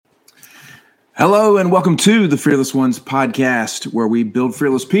Hello and welcome to the Fearless Ones podcast, where we build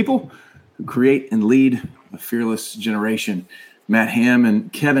fearless people who create and lead a fearless generation. Matt Ham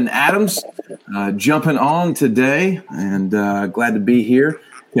and Kevin Adams jumping on today, and glad to be here.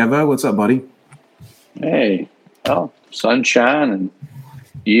 Keva, what's up, buddy? Hey, sunshine, and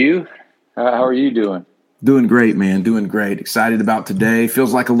you? How are you doing? Doing great, man. Doing great. Excited about today.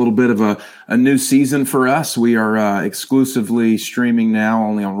 Feels like a little bit of a new season for us. We are exclusively streaming now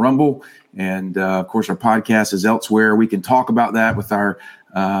only on Rumble. And, of course, our podcast is elsewhere. We can talk about that with our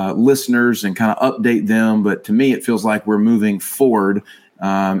listeners and kind of update them. But to me, it feels like we're moving forward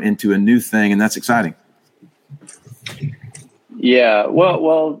into a new thing, and that's exciting. Yeah.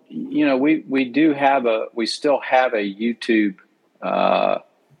 Well, you know, we still have a YouTube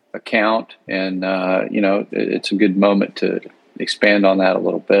account, and, it's a good moment to expand on that a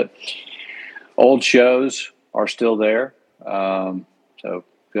little bit. Old shows are still there. So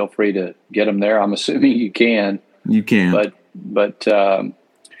feel free to get them there. I'm assuming you can. You can. But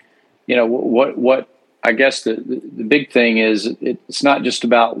what I guess the big thing is it's not just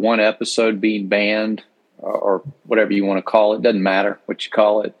about one episode being banned or whatever you want to call it. Doesn't matter what you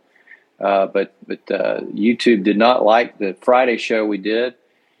call it. But YouTube did not like the Friday show we did.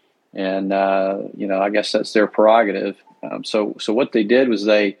 And, I guess that's their prerogative. So what they did was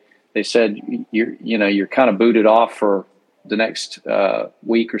they said, you're kind of booted off for the next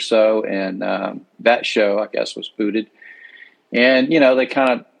week or so. And that show, I guess, was booted. And, they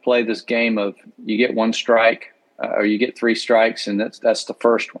kind of play this game of you get one strike or you get three strikes, and that's the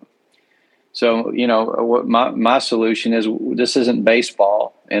first one. So, what my solution is, this isn't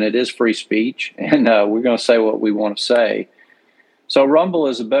baseball, and it is free speech, and we're going to say what we want to say. So Rumble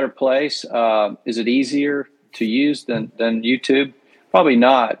is a better place. Is it easier to use than YouTube? Probably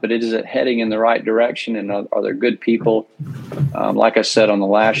not, but is it heading in the right direction? And are there good people? Like I said on the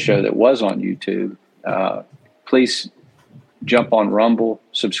last show that was on YouTube, please jump on Rumble,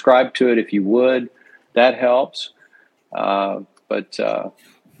 subscribe to it if you would. That helps. But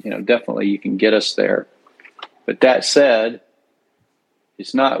definitely you can get us there. But that said,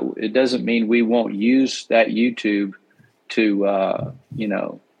 it doesn't mean we won't use that YouTube to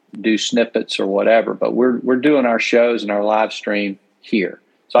do snippets or whatever, but we're doing our shows and our live stream here.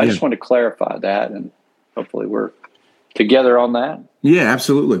 So I just want to clarify that, and hopefully we're together on that. Yeah,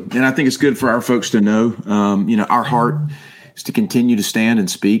 absolutely. And I think it's good for our folks to know, our heart is to continue to stand and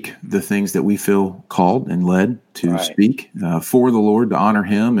speak the things that we feel called and led to speak for the Lord, to honor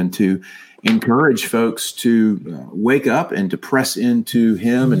him, and to encourage folks to wake up and to press into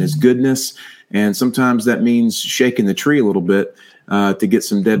him and his goodness. And sometimes that means shaking the tree a little bit to get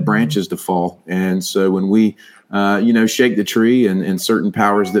some dead branches to fall. And so when we, shake the tree and certain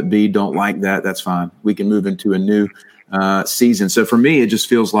powers that be don't like that, that's fine. We can move into a new season. So for me, it just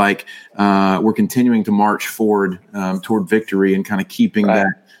feels like we're continuing to march forward toward victory and kind of keeping that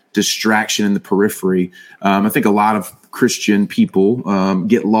distraction in the periphery. I think a lot of Christian people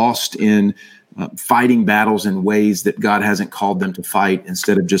get lost in fighting battles in ways that God hasn't called them to fight,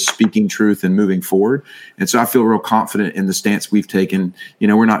 instead of just speaking truth and moving forward. And so I feel real confident in the stance we've taken.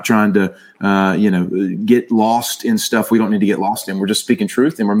 We're not trying to, get lost in stuff we don't need to get lost in. We're just speaking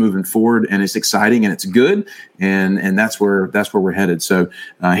truth, and we're moving forward, and it's exciting and it's good. And that's where we're headed. So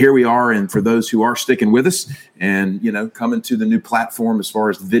here we are. And for those who are sticking with us and, coming to the new platform as far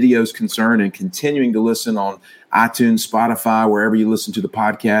as video is concerned, and continuing to listen on iTunes, Spotify, wherever you listen to the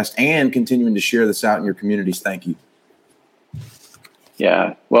podcast, and continuing to share this out in your communities. Thank you.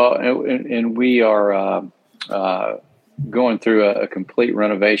 Yeah. Well, and we are going through a complete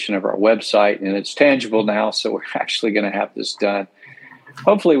renovation of our website, and it's tangible now. So we're actually going to have this done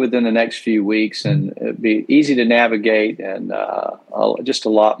hopefully within the next few weeks, and it'll be easy to navigate, and just a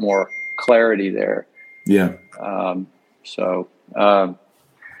lot more clarity there. Yeah.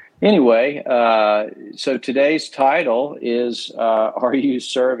 Anyway, so today's title is, are you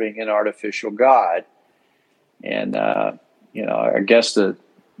serving an artificial God? And, I guess the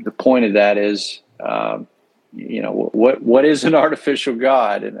point of that is, what is an artificial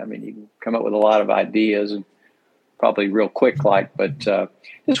God? And I mean, you can come up with a lot of ideas, and probably real quick, but I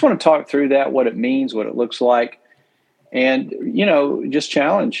just want to talk through that, what it means, what it looks like, and, just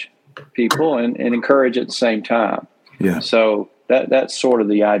challenge people and encourage at the same time. Yeah. So that's sort of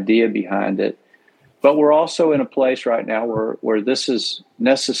the idea behind it. But we're also in a place right now where this is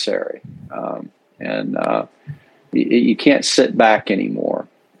necessary. And you can't sit back anymore.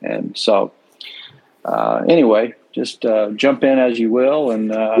 And so anyway, just jump in as you will.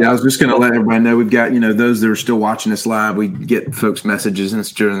 And I was just going to let everybody know we've got, those that are still watching us live. We get folks messages and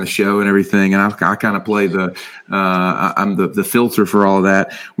during the show and everything. And I kind of play I'm the filter for all of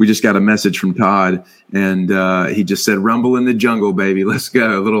that. We just got a message from Todd, and he just said, "Rumble in the jungle, baby. Let's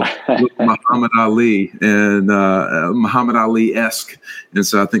go." A little Muhammad Ali and Muhammad Ali-esque. And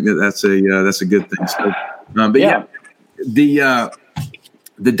so I think that's a good thing. So,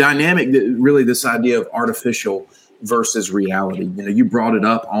 the dynamic, really this idea of artificial versus reality. You brought it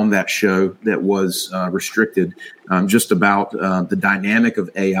up on that show that was restricted, just about the dynamic of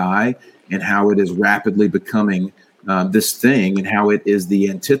AI and how it is rapidly becoming this thing, and how it is the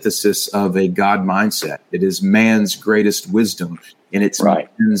antithesis of a God mindset. It is man's greatest wisdom, and it's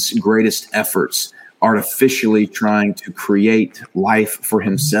man's greatest efforts, artificially trying to create life for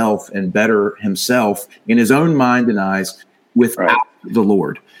himself and better himself in his own mind and eyes without the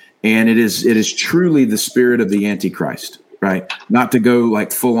Lord. And it is truly the spirit of the Antichrist, right? Not to go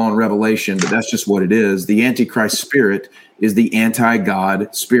like full on Revelation, but that's just what it is. The Antichrist spirit is the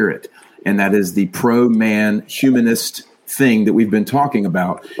anti-God spirit. And that is the pro-man humanist thing that we've been talking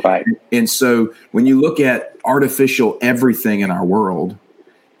about. Right. And so when you look at artificial everything in our world,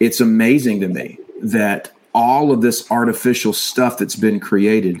 it's amazing to me that all of this artificial stuff that's been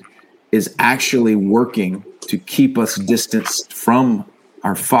created is actually working to keep us distanced from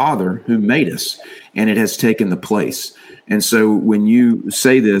our Father who made us, and it has taken the place. And so when you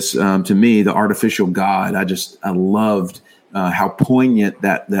say this to me, the artificial God, I loved how poignant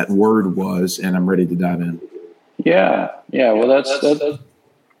that word was, and I'm ready to dive in. Yeah. Well, that's a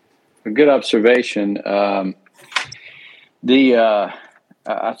good observation. I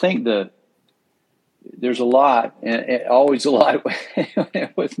think there's a lot, and always a lot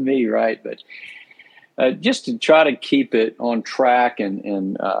with me, right? But just to try to keep it on track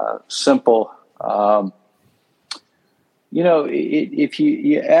and simple, if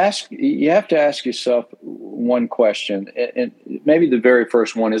you have to ask yourself one question, and maybe the very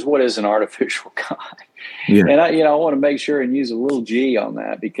first one is, what is an artificial God? Yeah. And I want to make sure and use a little G on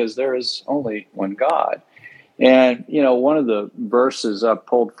that, because there is only one God. And one of the verses I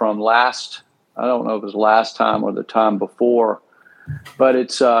pulled from I don't know if it was last time or the time before, but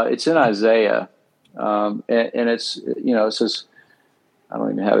it's in Isaiah. And it's, it says, I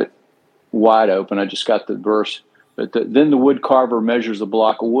don't even have it wide open. I just got the verse. But then the wood carver measures a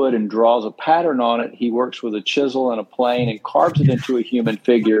block of wood and draws a pattern on it. He works with a chisel and a plane and carves it into a human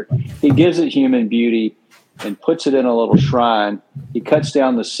figure. He gives it human beauty and puts it in a little shrine. He cuts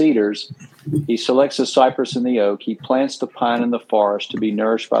down the cedars. He selects the cypress and the oak. He plants the pine in the forest to be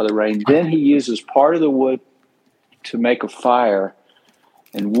nourished by the rain. Then he uses part of the wood to make a fire,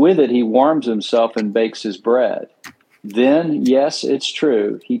 and with it he warms himself and bakes his bread. Then, yes, it's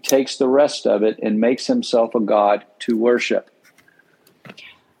true, he takes the rest of it and makes himself a god to worship.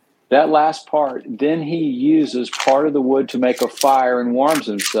 That last part, then he uses part of the wood to make a fire and warms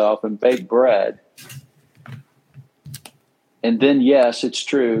himself and bake bread. And then, yes, it's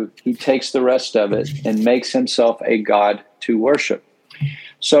true, he takes the rest of it and makes himself a god to worship.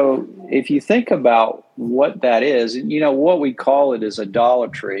 So if you think about what that is, what we call it is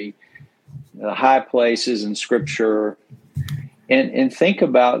idolatry, the high places in Scripture, and think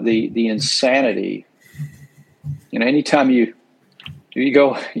about the insanity. Anytime you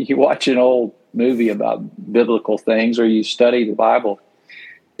watch an old movie about biblical things, or you study the Bible,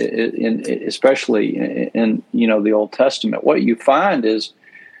 especially in the Old Testament, what you find is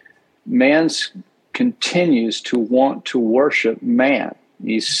man continues to want to worship man.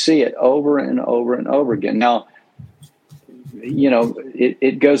 You see it over and over and over again. Now,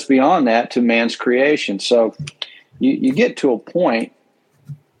 it goes beyond that to man's creation. So you get to a point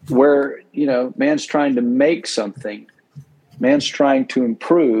where, man's trying to make something, man's trying to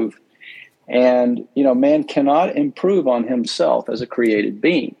improve, and, man cannot improve on himself as a created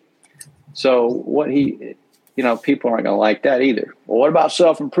being. So people aren't going to like that either. Well, what about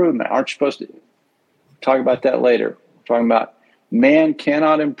self-improvement? Aren't you supposed to talk about that later? We're talking about man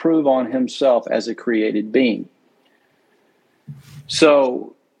cannot improve on himself as a created being.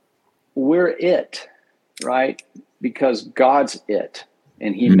 So we're it, right? Because God's it,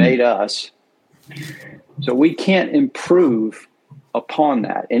 and he made us. So we can't improve upon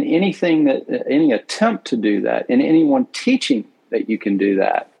that. And any attempt to do that, and anyone teaching that you can do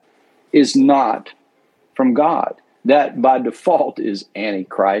that, is not from God. That by default is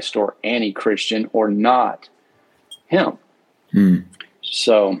antichrist or anti-Christian, or not him.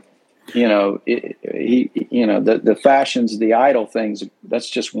 So, the fashions, the idol things, that's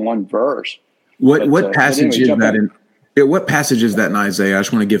just one verse. What passage is that in? What passage is that in Isaiah? I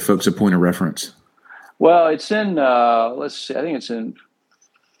just want to give folks a point of reference. Well, it's in, let's see, I think it's in,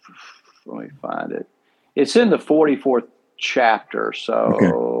 let me find it. It's in the 44th chapter. So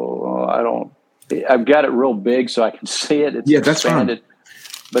okay. I've got it real big so I can see it. It's expanded. That's fine.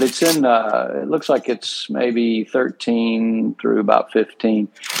 But it's in, it looks like it's maybe 13 through about 15.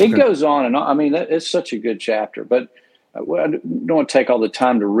 It goes on and on. I mean, it's such a good chapter, but I don't want to take all the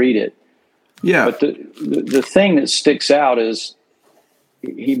time to read it. Yeah. But the thing that sticks out is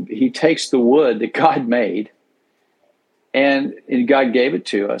he takes the wood that God made, and God gave it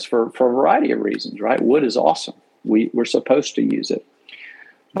to us for a variety of reasons, right? Wood is awesome. We're supposed to use it.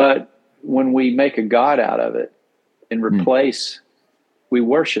 But when we make a god out of it and replace we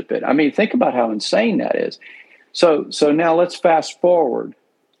worship it. I mean, think about how insane that is. So now let's fast forward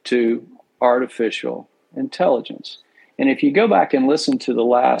to artificial intelligence. And if you go back and listen to the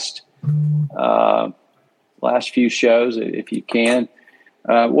last few shows, if you can,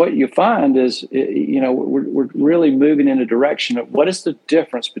 what you find is, we're really moving in a direction of what is the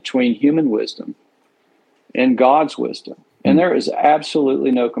difference between human wisdom and God's wisdom. And there is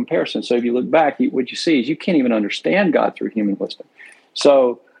absolutely no comparison. So if you look back, what you see is you can't even understand God through human wisdom.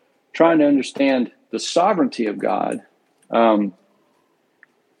 So trying to understand the sovereignty of God,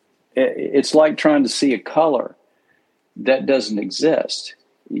 it's like trying to see a color that doesn't exist.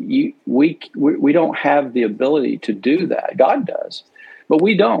 We don't have the ability to do that. God does, but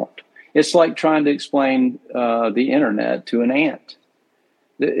we don't. It's like trying to explain the internet to an ant.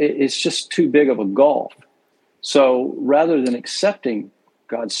 It's just too big of a gulf. So rather than accepting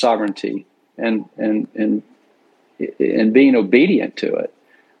God's sovereignty and being obedient to it,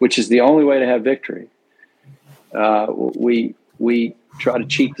 which is the only way to have victory, we try to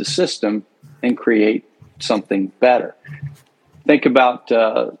cheat the system and create something better. Think about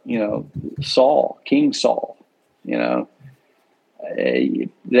Saul, King Saul. They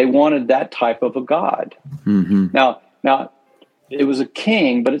wanted that type of a God. Mm-hmm. Now it was a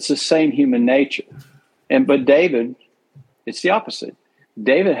king, but it's the same human nature. But David, it's the opposite.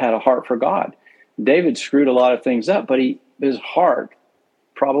 David had a heart for God. David screwed a lot of things up, but his heart,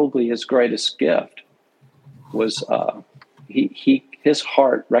 probably his greatest gift, was his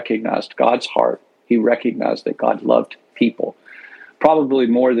heart recognized God's heart. He recognized that God loved people, probably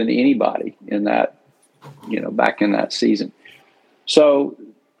more than anybody in that, back in that season. So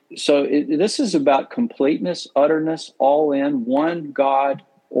this is about completeness, utterness, all in, one God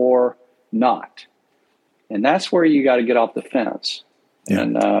or not. And that's where you got to get off the fence. Yeah.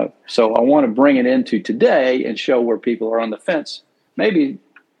 And so I want to bring it into today and show where people are on the fence, maybe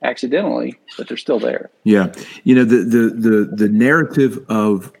accidentally, but they're still there. Yeah. The narrative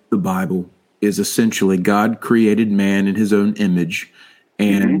of the Bible is essentially God created man in his own image,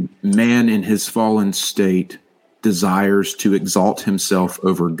 and man in his fallen state desires to exalt himself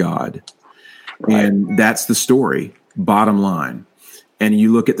over God. Right. And that's the story, bottom line. And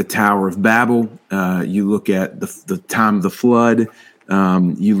you look at the Tower of Babel, you look at the time of the flood,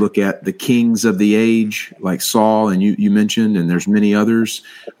 you look at the kings of the age, like Saul, and you mentioned, and there's many others,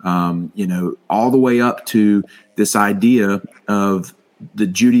 all the way up to this idea of the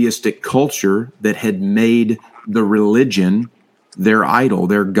Judaistic culture that had made the religion their idol,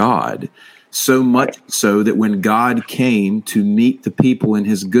 their God. So much so that when God came to meet the people in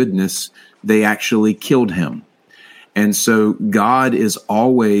his goodness, they actually killed him. And so God is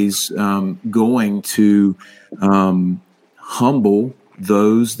always going to humble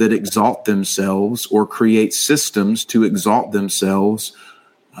those that exalt themselves or create systems to exalt themselves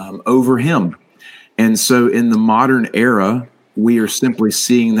over him. And so in the modern era, we are simply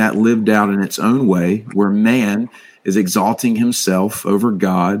seeing that lived out in its own way, where man is exalting himself over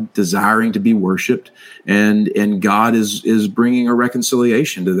God, desiring to be worshiped, and God is bringing a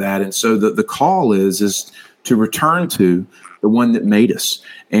reconciliation to that. And so the call is to return to the one that made us.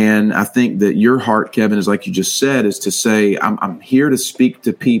 And I think that your heart, Kevin, is like you just said, is to say, I'm here to speak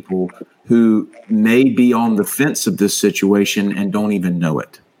to people who may be on the fence of this situation and don't even know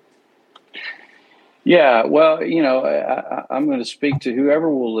it. Yeah, well, I'm going to speak to whoever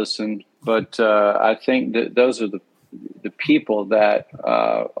will listen, but I think that those are the people that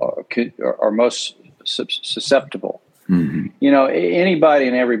are most susceptible. Mm-hmm. Anybody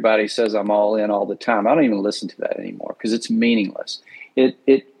and everybody says I'm all in all the time. I don't even listen to that anymore because it's meaningless.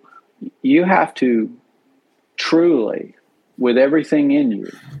 You have to truly, with everything in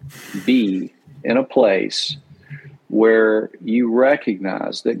you, be in a place where you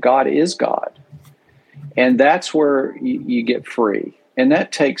recognize that God is God. And that's where you get free. And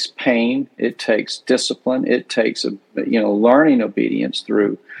that takes pain. It takes discipline. It takes, learning obedience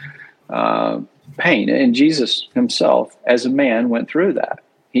through pain. And Jesus himself, as a man, went through that.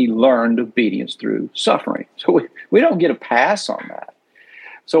 He learned obedience through suffering. So we don't get a pass on that.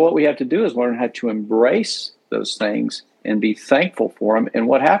 So what we have to do is learn how to embrace those things and be thankful for them. And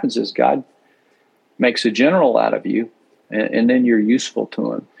what happens is God makes a general out of you, and then you're useful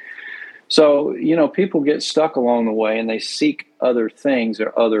to him. So, people get stuck along the way and they seek other things,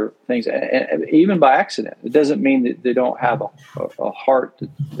 and even by accident. It doesn't mean that they don't have a heart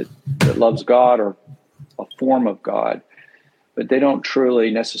that loves God or a form of God, but they don't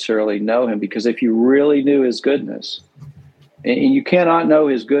truly necessarily know him, because if you really knew his goodness, and you cannot know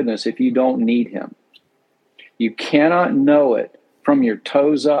his goodness if you don't need him. You cannot know it from your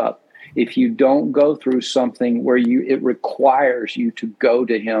toes up if you don't go through something where it requires you to go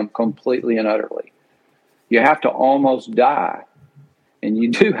to him completely and utterly. You have to almost die, and you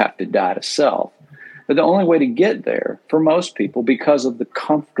do have to die to self. But the only way to get there for most people, because of the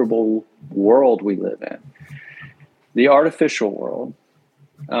comfortable world we live in, the artificial world,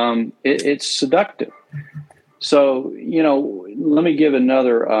 it's seductive. So, let me give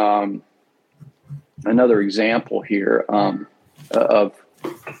another example here of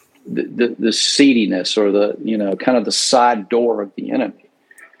the seediness, or the kind of the side door of the enemy.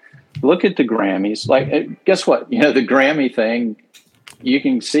 Look at the Grammys. Like, guess what? The Grammy thing, you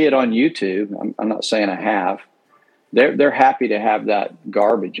can see it on YouTube. I'm not saying I have. They're happy to have that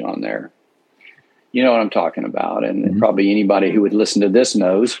garbage on there. You know what I'm talking about, and probably anybody who would listen to this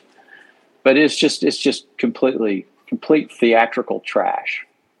knows. But it's just complete theatrical trash.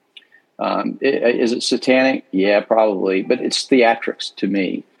 Is it satanic? Yeah, probably, but it's theatrics to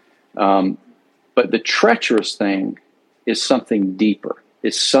me. But the treacherous thing is something deeper.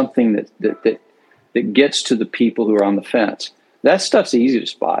 It's something that gets to the people who are on the fence. That stuff's easy to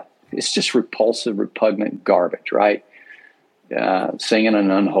spot. It's just repulsive, repugnant garbage, right? Singing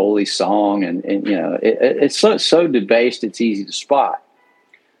an unholy song, and it's so debased. It's easy to spot.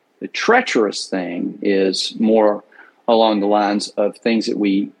 The treacherous thing is more along the lines of things that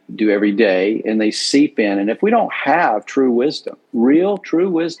we do every day, and they seep in. And if we don't have true wisdom, real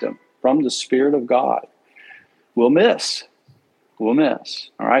true wisdom from the Spirit of God, we'll miss. All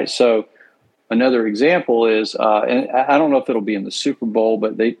right. So another example is, and I don't know if it'll be in the Super Bowl,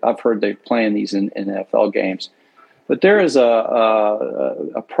 but I've heard they're playing these in NFL games. But there is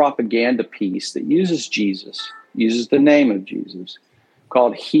a propaganda piece that uses the name of Jesus,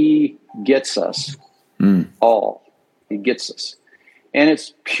 called He Gets Us All. He gets us. And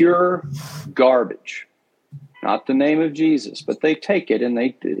it's pure garbage. Not the name of Jesus, but they take it and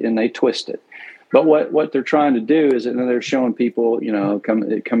they twist it. But what they're trying to do is, and they're showing people,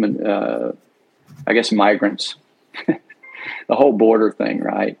 coming, I guess, migrants, the whole border thing,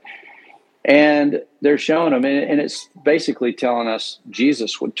 right? And they're showing them, and it's basically telling us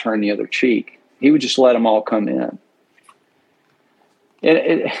Jesus would turn the other cheek. He would just let them all come in.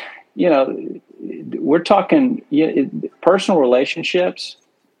 And we're talking personal relationships.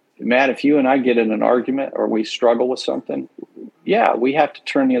 Matt, if you and I get in an argument or we struggle with something, we have to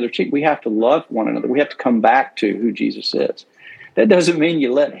turn the other cheek. We have to love one another. We have to come back to who Jesus is. That doesn't mean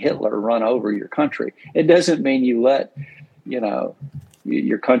you let Hitler run over your country. It doesn't mean you let,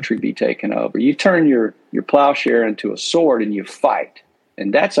 your country be taken over. You turn your plowshare into a sword and you fight.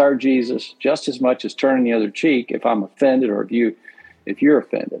 And that's our Jesus, just as much as turning the other cheek if I'm offended, or if you're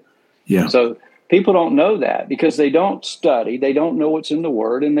offended. Yeah. So people don't know that because they don't study, they don't know what's in the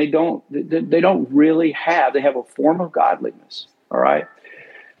Word, and they don't really have. They have a form of godliness. All right.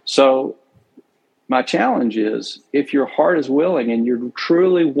 So my challenge is, if your heart is willing and you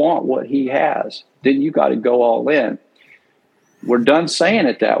truly want what He has, then you got to go all in. We're done saying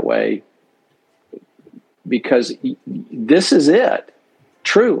it that way because this is it.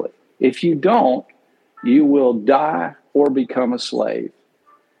 Truly, if you don't, you will die or become a slave.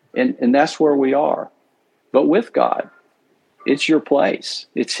 And that's where we are. But with God, it's your place.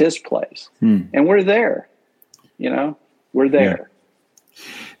 It's His place. And we're there. We're there.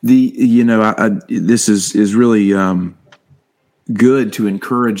 Yeah. This is really good to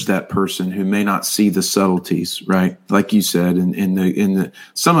encourage that person who may not see the subtleties, right? Like you said, in the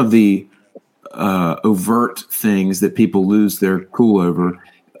some of the overt things that people lose their cool over,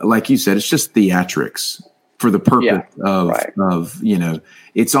 like you said, it's just theatrics for the purpose of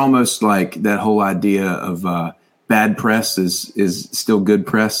it's almost like that whole idea of bad press is still good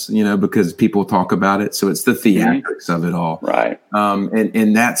press, because people talk about it. So it's the theatrics of it all. Right.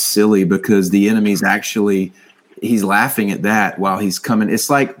 And that's silly because the enemy's actually, he's laughing at that while he's coming. It's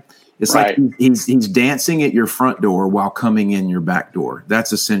like he's dancing at your front door while coming in your back door.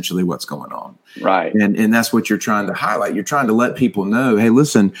 That's essentially what's going on. Right. And that's what you're trying to highlight. You're trying to let people know, hey,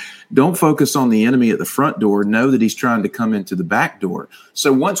 listen, don't focus on the enemy at the front door. Know that he's trying to come into the back door.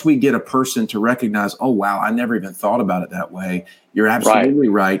 So once we get a person to recognize, oh, wow, I never even thought about it that way. You're absolutely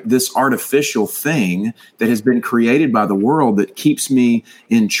right. This artificial thing that has been created by the world that keeps me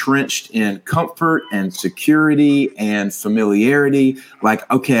entrenched in comfort and security and familiarity. Like,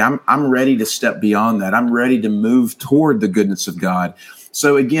 okay, I'm ready to step beyond that. I'm ready to move toward the goodness of God.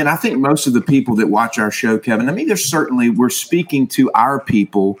 So again, I think most of the people that watch our show, Kevin, I mean, we're speaking to our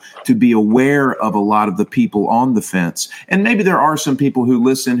people to be aware of a lot of the people on the fence. And maybe there are some people who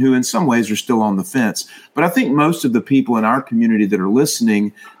listen who in some ways are still on the fence. But I think most of the people in our community that are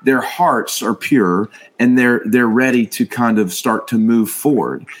listening, their hearts are pure and they're ready to kind of start to move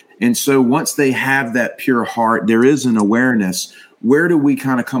forward. And so once they have that pure heart, there is an awareness. Where do we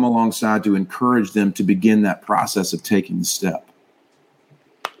kind of come alongside to encourage them to begin that process of taking the step?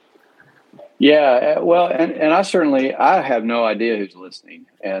 Yeah, well, and I have no idea who's listening,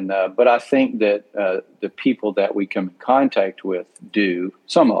 and but I think that the people that we come in contact with do,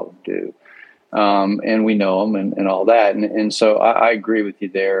 some of them do, and we know them and all that, and so I agree with you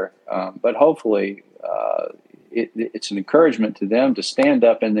there. But hopefully, it's an encouragement to them to stand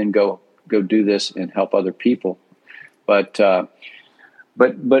up and then go do this and help other people. But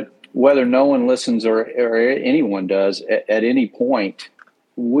whether no one listens or anyone does at any point.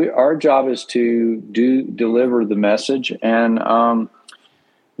 Our job is to deliver the message, and I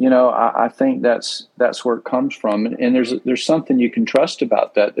think that's where it comes from. And there's something you can trust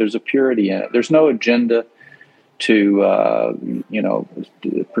about that. There's a purity in it. There's no agenda to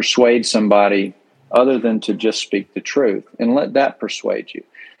persuade somebody other than to just speak the truth and let that persuade you.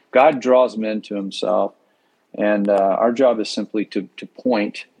 God draws men to Himself. And our job is simply to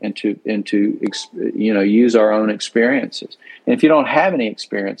point and to use our own experiences. And if you don't have any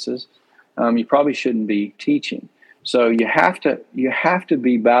experiences, you probably shouldn't be teaching. So you have to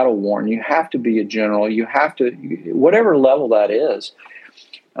be battle worn. You have to be a general. You have to, whatever level that is.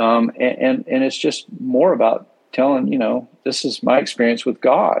 And it's just more about telling, this is my experience with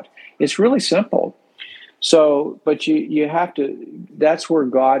God. It's really simple. So, but you have to, that's where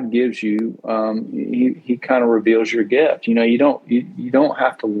God gives you, he kind of reveals your gift. You don't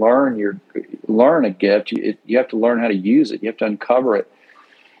have to learn a gift. You have to learn how to use it. You have to uncover it.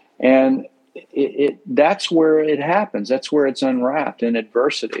 And that's where it happens. That's where it's unwrapped in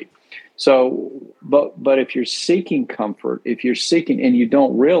adversity. So, but if you're seeking comfort, if you're seeking and you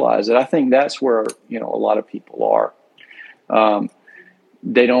don't realize it, I think that's where, a lot of people are.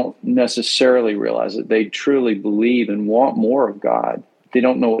 They don't necessarily realize it. They truly believe and want more of God. They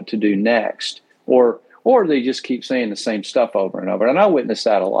don't know what to do next, or they just keep saying the same stuff over and over. And I witness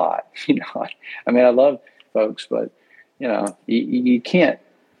that a lot. I mean, I love folks, but you can't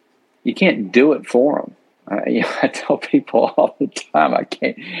do it for them. I tell people all the time, I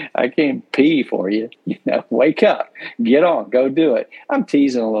can't pee for you. Wake up, get on, go do it. I'm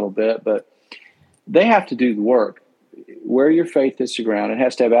teasing a little bit, but they have to do the work. Where your faith hits the ground, it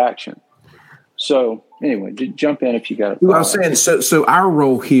has to have action. So anyway, jump in if you got it. Well, I was saying, so our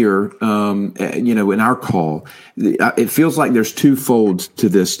role here, in our call, it feels like there's two folds to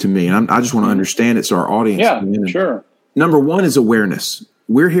this to me. And I just want to understand it so our audience. Yeah, sure. Number one is awareness.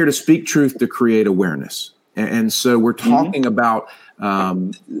 We're here to speak truth to create awareness. And so we're talking about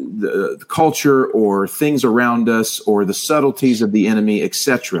the culture or things around us or the subtleties of the enemy,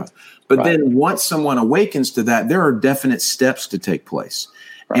 etc. But then once someone awakens to that, there are definite steps to take place.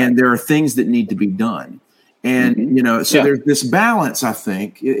 And there are things that need to be done. And, there's this balance, I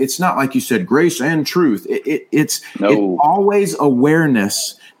think. It's not like you said, grace and truth. It's always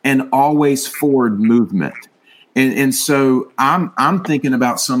awareness and always forward movement. And so I'm thinking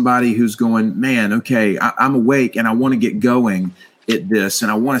about somebody who's going, man, okay, I'm awake and I want to get going at this and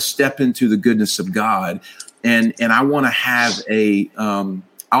I want to step into the goodness of God. And I want to have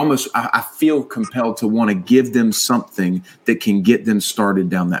I feel compelled to want to give them something that can get them started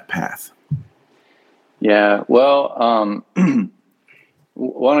down that path. Yeah. Well,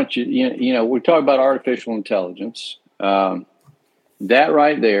 why don't you, we talk about artificial intelligence. That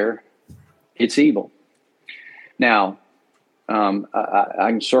right there, it's evil. Now, I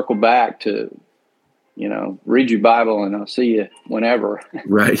can circle back to, read your Bible and I'll see you whenever.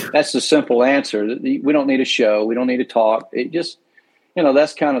 Right. That's the simple answer. We don't need a show. We don't need to talk. It just,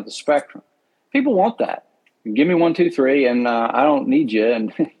 that's kind of the spectrum. People want that. Give me 1, 2, 3, and I don't need you.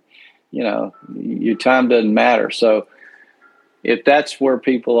 And, your time doesn't matter. So if that's where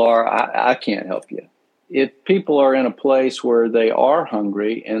people are, I can't help you. If people are in a place where they are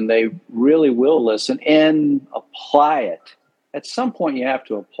hungry and they really will listen and apply it, at some point you have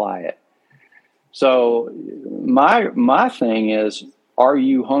to apply it. So my thing is, are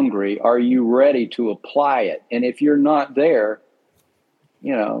you hungry? Are you ready to apply it? And if you're not there,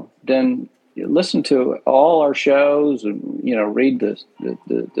 then listen to all our shows and, read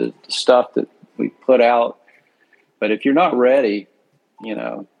the stuff that we put out. But if you're not ready,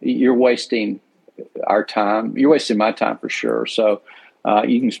 you're wasting our time. You're wasting my time for sure. So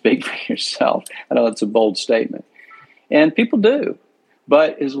you can speak for yourself. I know it's a bold statement. And people do.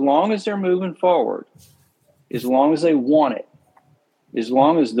 But as long as they're moving forward, as long as they want it, as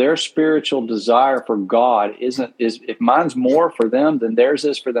long as their spiritual desire for God is if mine's more for them than theirs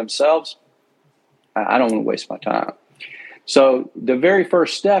is for themselves, I don't want to waste my time. So the very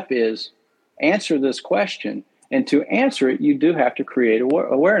first step is answer this question. And to answer it, you do have to create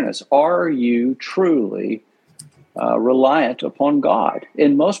awareness. Are you truly reliant upon God?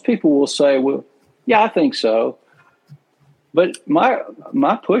 And most people will say, well, yeah, I think so. But my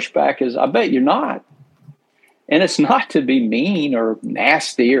pushback is, I bet you're not. And it's not to be mean or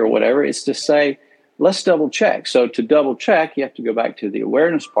nasty or whatever. It's to say, let's double check. So to double check, you have to go back to the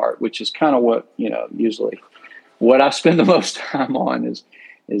awareness part, which is kind of what, usually what I spend the most time on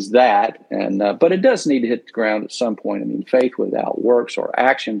is that. And but it does need to hit the ground at some point. I mean, faith without works or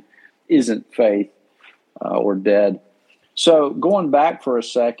action isn't faith or dead. So going back for a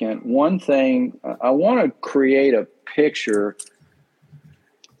second, one thing, I want to create a picture,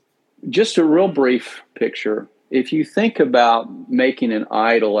 just a real brief picture. If you think about making an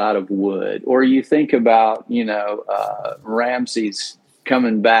idol out of wood, or you think about, Ramses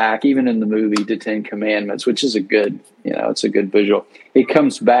coming back, even in the movie, The Ten Commandments, which is a good, it's a good visual. He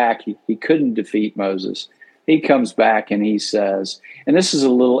comes back. He couldn't defeat Moses. He comes back and he says, and this is a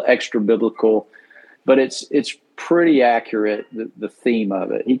little extra biblical, but it's pretty accurate, the theme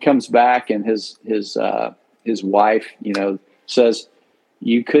of it. He comes back and his wife, says,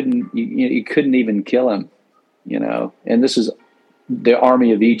 you couldn't even kill him. And this is the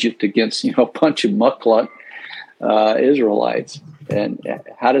army of Egypt against, a bunch of muckluck Israelites. And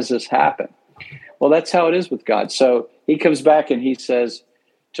how does this happen? Well, that's how it is with God. So he comes back and he says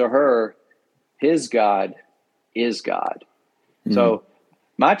to her, his God is God. Mm-hmm. So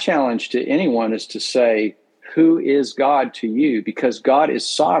my challenge to anyone is to say, who is God to you? Because God is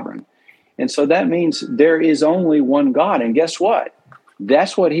sovereign. And so that means there is only one God. And guess what?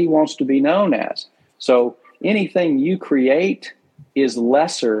 That's what he wants to be known as. So anything you create is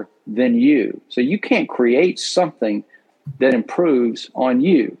lesser than you. So you can't create something that improves on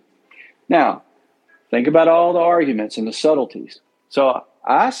you. Now, think about all the arguments and the subtleties. So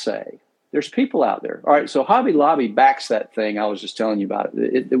I say, there's people out there. All right, so Hobby Lobby backs that thing I was just telling you about,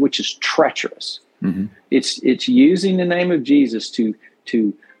 which is treacherous. Mm-hmm. It's using the name of Jesus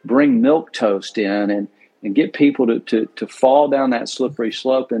to bring milk toast in and get people to fall down that slippery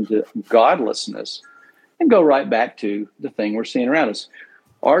slope into godlessness. And go right back to the thing we're seeing around us.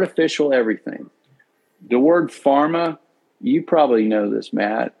 Artificial everything. The word pharma, you probably know this,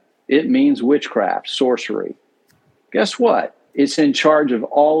 Matt. It means witchcraft, sorcery. Guess what? It's in charge of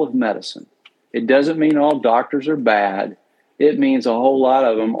all of medicine. It doesn't mean all doctors are bad. It means a whole lot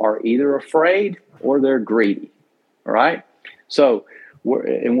of them are either afraid or they're greedy. All right? So,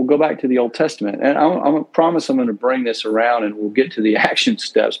 we'll go back to the Old Testament. And I promise I'm going to bring this around and we'll get to the action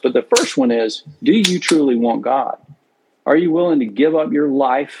steps. But the first one is, do you truly want God? Are you willing to give up your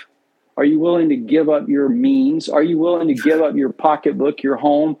life? Are you willing to give up your means? Are you willing to give up your pocketbook, your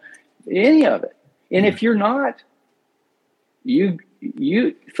home, any of it? And if you're not, you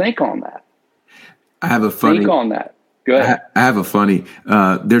think on that. I have a funny... Think on that. Go ahead. I have a funny,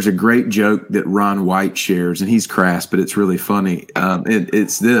 there's a great joke that Ron White shares, and he's crass, but it's really funny.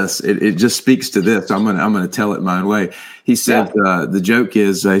 It's this, it just speaks to this. I'm going to tell it my way. He says, the joke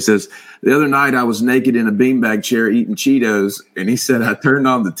is, he says, the other night I was naked in a beanbag chair eating Cheetos. And he said, I turned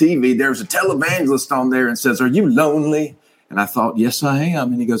on the TV. There's a televangelist on there and says, are you lonely? And I thought, yes, I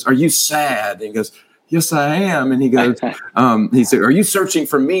am. And he goes, are you sad? And he goes, yes, I am. And he goes, he said, are you searching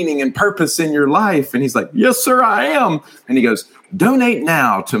for meaning and purpose in your life? And he's like, yes, sir, I am. And he goes, donate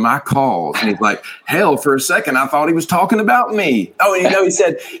now to my cause. And he's like, hell, for a second, I thought he was talking about me. Oh, and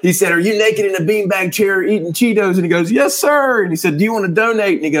he said, are you naked in a beanbag chair eating Cheetos? And he goes, yes, sir. And he said, do you want to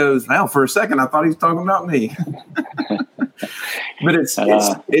donate? And he goes, well, for a second, I thought he was talking about me. But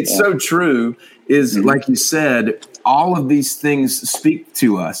it's so true, is like you said, all of these things speak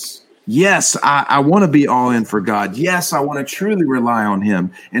to us. Yes, I want to be all in for God. Yes, I want to truly rely on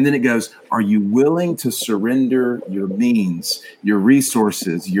him. And then it goes, are you willing to surrender your means, your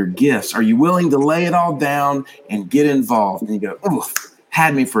resources, your gifts? Are you willing to lay it all down and get involved? And you go, oh,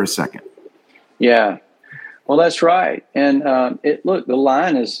 had me for a second. Yeah. Well, that's right. And look, the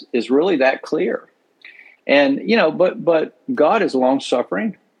line is really that clear. And, but God is long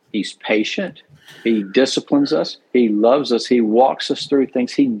suffering. He's patient. He disciplines us. He loves us. He walks us through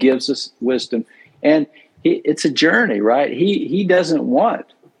things. He gives us wisdom. And it's a journey, right? He doesn't want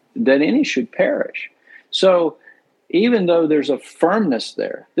that any should perish. So even though there's a firmness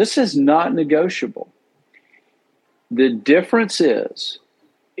there, this is not negotiable. The difference is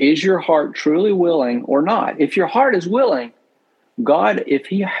your heart truly willing or not? If your heart is willing, God, if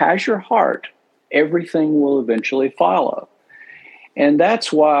he has your heart, everything will eventually follow. And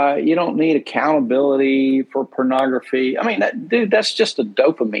that's why you don't need accountability for pornography. I mean, that's just a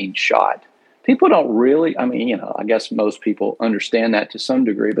dopamine shot. People don't really, I guess most people understand that to some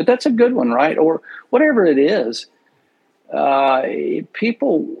degree, but that's a good one, right? Or whatever it is.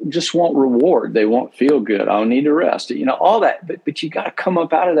 People just want reward. They won't feel good. I need to rest, all that. But you got to come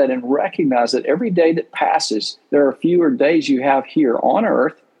up out of that and recognize that every day that passes, there are fewer days you have here on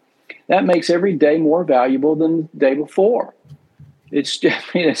earth. That makes every day more valuable than the day before. It's just,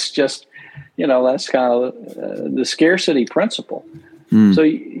 that's kind of the scarcity principle. So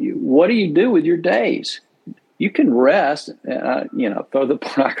what do you do with your days? You can rest, throw the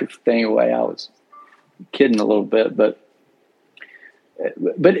pornography thing away. I was kidding a little bit, but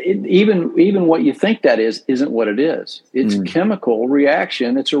even what you think that isn't what it is. It's a chemical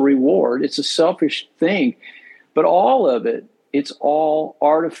reaction. It's a reward. It's a selfish thing, but all of it, it's all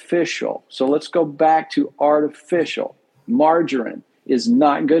artificial. So let's go back to artificial. Margarine is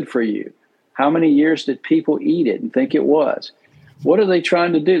not good for you. How many years did people eat it and think it was? What are they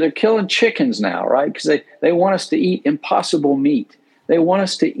trying to do? They're killing chickens now, right? Because they want us to eat impossible meat. They want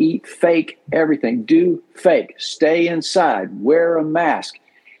us to eat fake everything. Do fake. Stay inside. Wear a mask.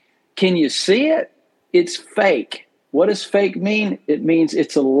 Can you see it? It's fake. What does fake mean? It means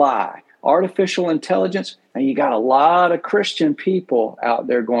it's a lie. Artificial intelligence, and you got a lot of Christian people out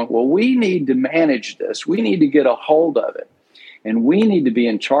there going, well, we need to manage this. We need to get a hold of it. And we need to be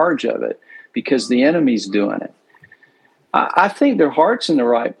in charge of it because the enemy's doing it. I think their heart's in the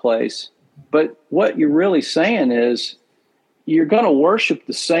right place, but what you're really saying is you're going to worship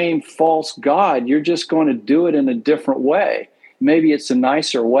the same false god. You're just going to do it in a different way. Maybe it's a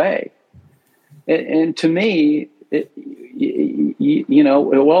nicer way. And to me, it's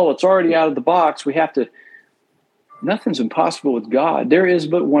already out of the box. Nothing's impossible with God. There is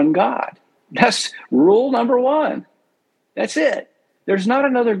but one God. That's rule number one. That's it. There's not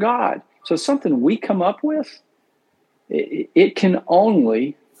another God. So something we come up with, it can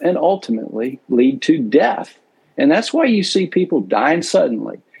only and ultimately lead to death. And that's why you see people dying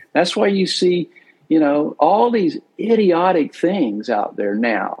suddenly. That's why you see, all these idiotic things out there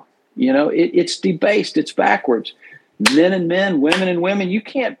now. It's debased. It's backwards. Men and men, women and women, you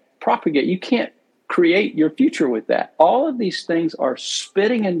can't propagate. You can't create your future with that. All of these things are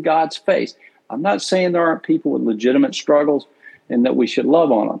spitting in God's face. I'm not saying there aren't people with legitimate struggles and that we should love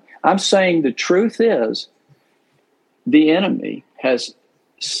on them. I'm saying the truth is the enemy has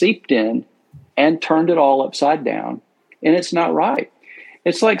seeped in and turned it all upside down, and it's not right.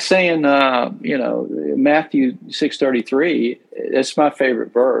 It's like saying, Matthew 6:33, it's my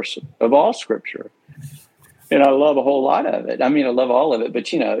favorite verse of all Scripture. And I love a whole lot of it. I love all of it,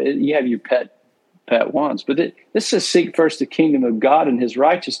 but, you have your pet ones. But this says, seek first the kingdom of God and his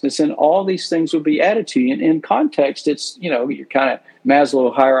righteousness, and all these things will be added to you. And in context, it's, your kind of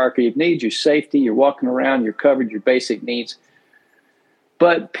Maslow hierarchy of needs, your safety, you're walking around, you're covered, your basic needs.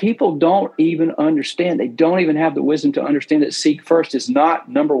 But people don't even understand. They don't even have the wisdom to understand that seek first is not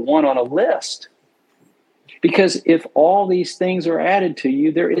number one on a list. Because if all these things are added to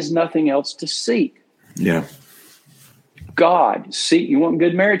you, there is nothing else to seek. Yeah. God. Seek. You want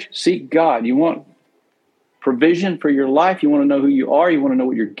good marriage? Seek God. You want provision for your life? You want to know who you are? You want to know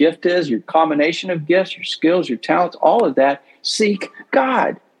what your gift is, your combination of gifts, your skills, your talents, all of that. Seek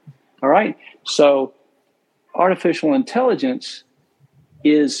God. All right? So artificial intelligence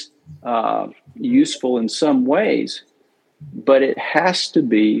is useful in some ways, but it has to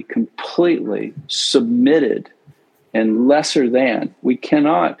be completely submitted and lesser than. We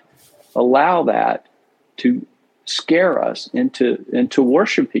cannot allow that to scare us into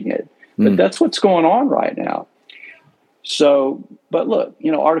worshiping it. But that's what's going on right now. So, but look,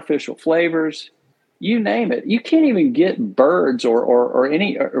 artificial flavors, you name it. You can't even get birds or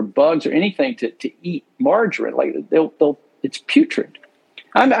any or bugs or anything to eat margarine. Like it's putrid.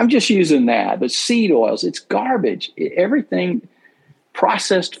 I'm just using that. But seed oils, it's garbage. Everything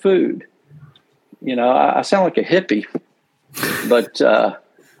processed food. I sound like a hippie, but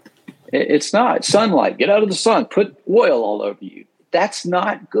it's not. Sunlight, get out of the sun, put oil all over you. That's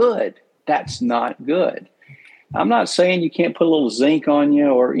not good. That's not good. I'm not saying you can't put a little zinc on you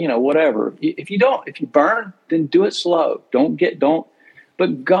or, whatever. If you burn, then do it slow.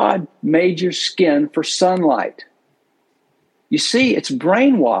 But God made your skin for sunlight. You see, it's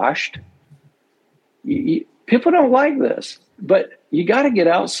brainwashed. People don't like this, but you got to get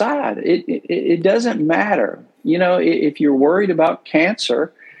outside. It doesn't matter. If you're worried about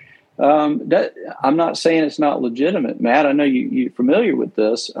cancer, I'm not saying it's not legitimate, Matt. I know you're familiar with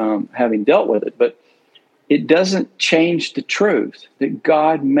this, having dealt with it, but it doesn't change the truth that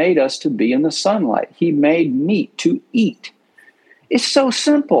God made us to be in the sunlight. He made meat to eat. It's so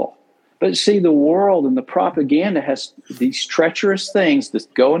simple. But see, the world and the propaganda has these treacherous things that's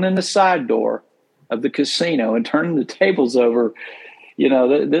going in the side door of the casino and turning the tables over.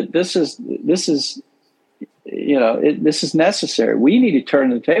 This is necessary. We need to turn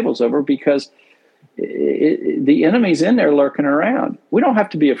the tables over because the enemy's in there lurking around. We don't have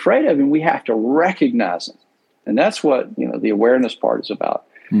to be afraid of him. We have to recognize him. And that's what, the awareness part is about.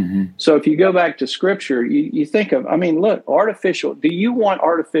 Mm-hmm. So if you go back to scripture, you think of, look, artificial. Do you want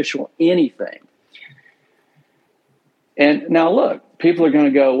artificial anything? And now look, people are going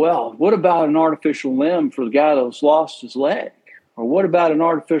to go, well, what about an artificial limb for the guy that's lost his leg? Or what about an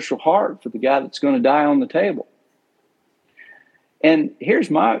artificial heart for the guy that's going to die on the table? And here's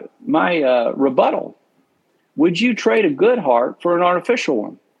my rebuttal. Would you trade a good heart for an artificial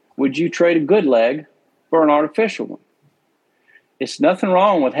one? Would you trade a good leg for an artificial one? It's nothing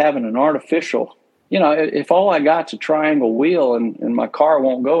wrong with having an artificial. If all I got's a triangle wheel and my car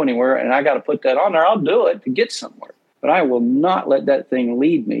won't go anywhere and I got to put that on there, I'll do it to get somewhere. But I will not let that thing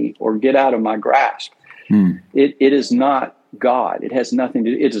lead me or get out of my grasp. It is not God. It has nothing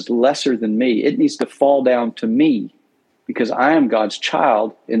to do. It is lesser than me. It needs to fall down to me because I am God's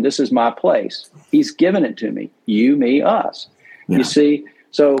child and this is my place. He's given it to me. You, me, us. Yeah. You see?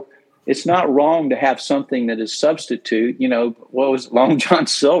 So it's not wrong to have something that is substitute. What was Long John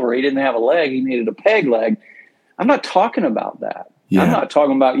Silver? He didn't have a leg. He needed a peg leg. I'm not talking about that. Yeah. I'm not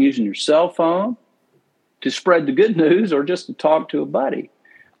talking about using your cell phone to spread the good news or just to talk to a buddy.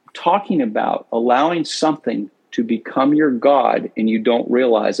 I'm talking about allowing something to become your God and you don't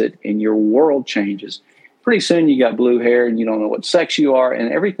realize it and your world changes. Pretty soon you got blue hair and you don't know what sex you are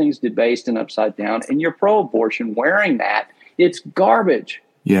and everything's debased and upside down and you're pro-abortion wearing that. It's garbage.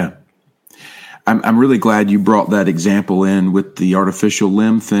 Yeah. I'm really glad you brought that example in with the artificial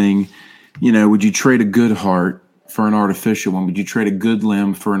limb thing. Would you trade a good heart for an artificial one? Would you trade a good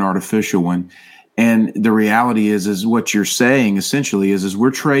limb for an artificial one? And the reality is what you're saying essentially is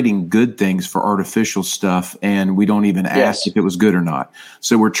we're trading good things for artificial stuff and we don't even ask if it was good or not.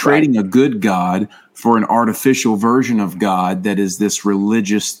 So we're trading a good God for an artificial version of God that is this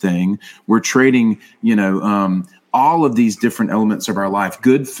religious thing. We're trading, all of these different elements of our life,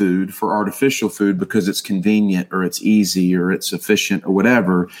 good food for artificial food because it's convenient or it's easy or it's efficient or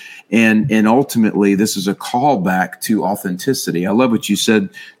whatever. And ultimately, this is a callback to authenticity. I love what you said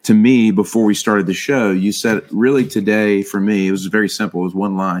to me before we started the show. You said, really today, for me, it was very simple. It was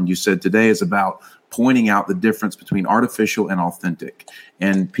one line. You said, today is about pointing out the difference between artificial and authentic.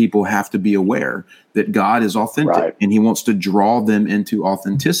 And people have to be aware that God is authentic and he wants to draw them into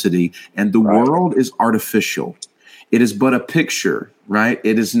authenticity. And the world is artificial. It is but a picture, right?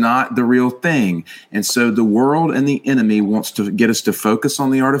 It is not the real thing. And so the world and the enemy wants to get us to focus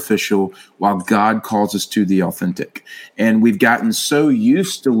on the artificial while God calls us to the authentic. And we've gotten so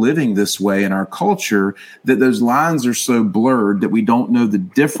used to living this way in our culture that those lines are so blurred that we don't know the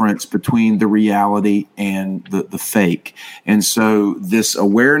difference between the reality and the fake. And so this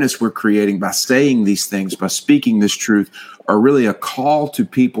awareness we're creating by saying these things, by speaking this truth, are really a call to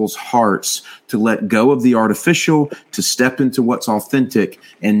people's hearts to let go of the artificial, to step into what's authentic.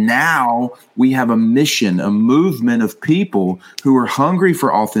 And now we have a mission, a movement of people who are hungry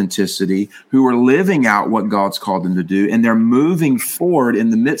for authenticity, who are living out what God's called them to do, and they're moving forward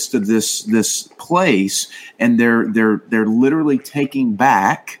in the midst of this place, and they're literally taking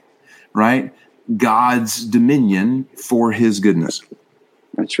back, right, God's dominion for his goodness.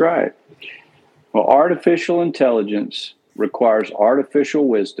 That's right. Well, artificial intelligence requires artificial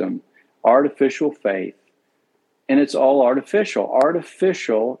wisdom, artificial faith, and it's all artificial.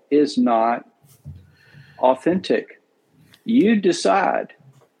 Artificial is not authentic. You decide.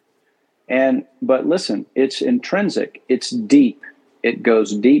 But listen, it's intrinsic. It's deep. It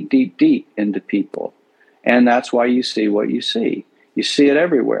goes deep, deep, deep into people. And that's why you see what you see. You see it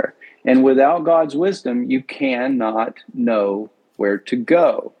everywhere. And without God's wisdom, you cannot know where to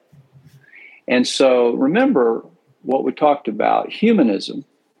go. And so remember what we talked about, humanism,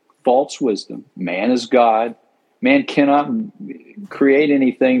 false wisdom. Man is God. Man cannot create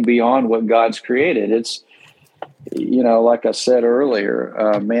anything beyond what God's created. like I said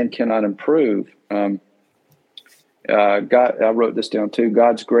earlier, man cannot improve. God, I wrote this down too.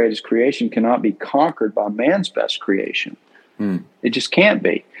 God's greatest creation cannot be conquered by man's best creation. It just can't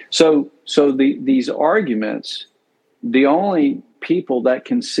be. So these arguments, the only people that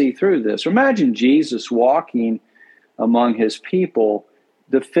can see through this, imagine Jesus walking among his people,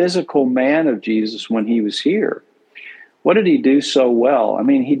 the physical man of Jesus when he was here. What did he do so well? I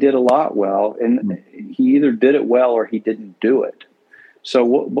mean, he did a lot well, and he either did it well or he didn't do it.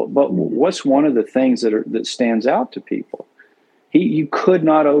 So, but what's one of the things that stands out to people? You could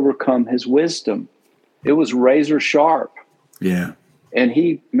not overcome his wisdom. It was razor sharp. Yeah. And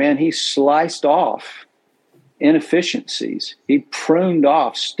he sliced off inefficiencies. He pruned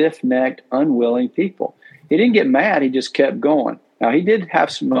off stiff-necked, unwilling people. He didn't get mad. He just kept going. Now, he did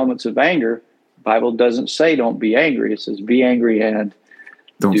have some moments of anger. The Bible doesn't say don't be angry. It says be angry and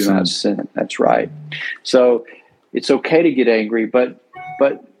do not sin. That's right. So it's okay to get angry, but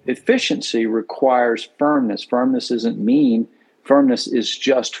efficiency requires firmness. Firmness isn't mean. Firmness is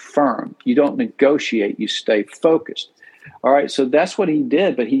just firm. You don't negotiate. You stay focused. All right, so that's what he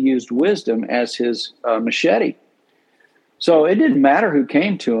did, but he used wisdom as his machete. So it didn't matter who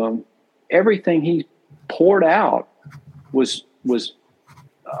came to him. Everything he poured out was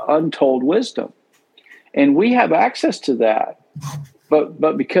untold wisdom. And we have access to that.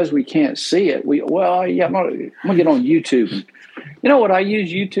 But because we can't see it, I'm going to get on YouTube. And you know what I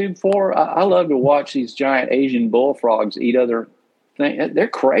use YouTube for? I love to watch these giant Asian bullfrogs eat other things. They're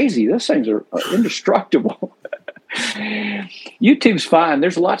crazy. Those things are indestructible. YouTube's fine.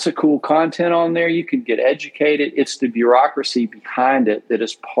 There's lots of cool content on there. You can get educated. It's the bureaucracy behind it that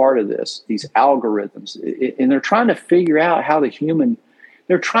is part of this, these algorithms. And they're trying to figure out how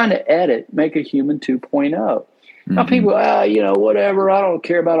they're trying to make a human 2.0. Now people, whatever, I don't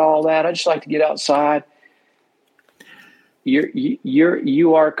care about all that. I just like to get outside.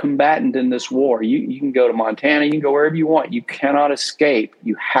 You are a combatant in this war. You can go to Montana, you can go wherever you want. You cannot escape.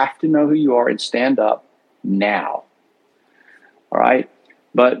 You have to know who you are and stand up now. All right.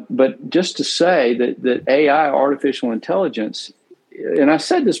 But just to say that AI, artificial intelligence, and I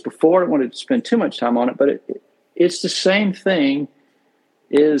said this before, I don't want to spend too much time on it, but it's the same thing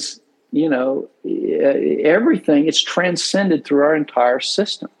is, everything, it's transcended through our entire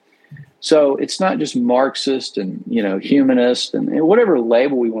system. So it's not just Marxist and, humanist and whatever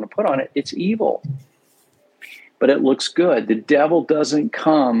label we want to put on it. It's evil, but it looks good. The devil doesn't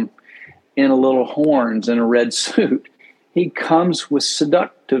come in a little horns and a red suit. He comes with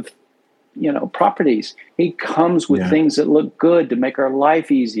seductive, properties. He comes with things that look good to make our life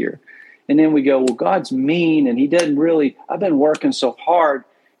easier. And then we go, well, God's mean and he doesn't really, I've been working so hard.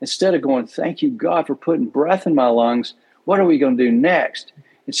 Instead of going, thank you, God, for putting breath in my lungs, what are we going to do next?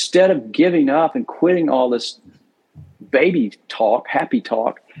 Instead of giving up and quitting all this baby talk, happy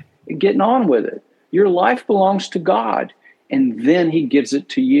talk, and getting on with it. Your life belongs to God, and then he gives it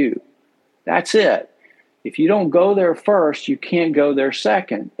to you. That's it. If you don't go there first, you can't go there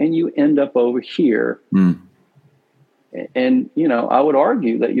second, and you end up over here. And, I would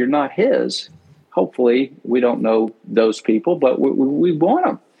argue that you're not his. Hopefully, we don't know those people, but we want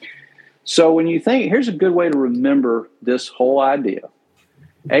them. So when you think, here's a good way to remember this whole idea.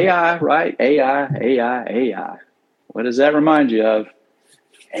 AI, right? AI. What does that remind you of?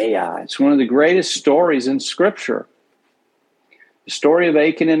 AI. It's one of the greatest stories in Scripture. The story of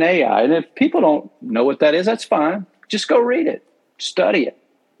Achan and AI. And if people don't know what that is, that's fine. Just go read it. Study it.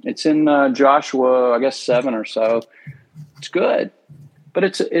 It's in Joshua, I guess 7 or so. It's good. But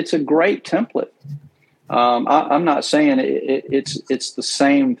it's a great template. I'm not saying it's the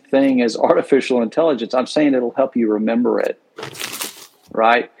same thing as artificial intelligence. I'm saying it'll help you remember it.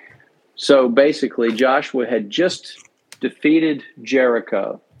 Right? So basically, Joshua had just defeated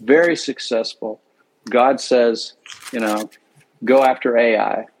Jericho. Very successful. God says, go after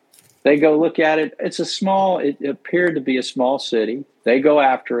Ai. They go look at it. It appeared to be a small city. They go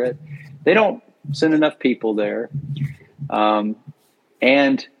after it. They don't send enough people there. And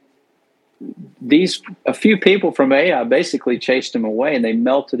a few people from Ai basically chased him away, and they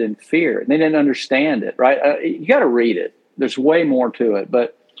melted in fear. And they didn't understand it, right? You got to read it. There's way more to it.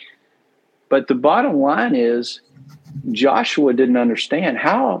 But the bottom line is Joshua didn't understand.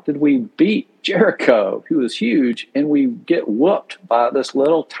 How did we beat Jericho, who was huge, and we get whooped by this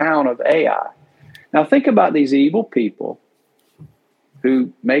little town of Ai? Now think about these evil people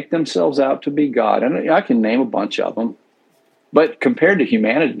who make themselves out to be God. And I can name a bunch of them. But compared to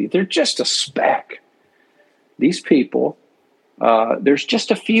humanity, they're just a speck. These people, there's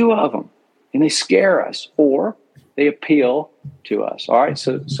just a few of them, and they scare us, or they appeal to us. All right,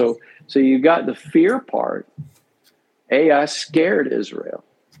 so you got the fear part, Ai scared Israel.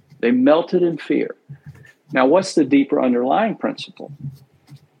 They melted in fear. Now, what's the deeper underlying principle?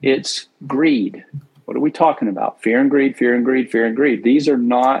 It's greed. What are we talking about? Fear and greed, fear and greed, fear and greed. These are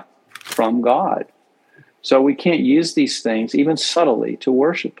not from God. So we can't use these things, even subtly, to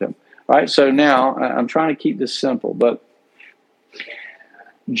worship him. All right, so now I'm trying to keep this simple, but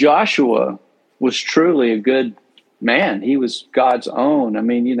Joshua was truly a good man. He was God's own. I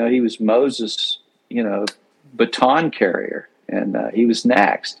mean, he was Moses, baton carrier, and he was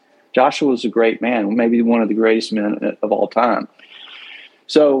next. Joshua was a great man, maybe one of the greatest men of all time.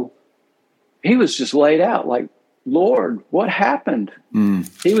 So he was just laid out like, Lord, what happened?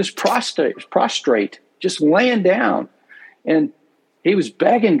 He was prostrate, just laying down. And he was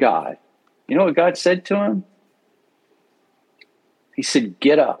begging God. You know what God said to him? He said,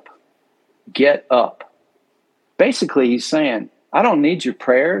 get up. Get up. Basically, he's saying, I don't need your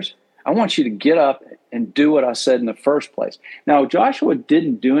prayers. I want you to get up and do what I said in the first place. Now, Joshua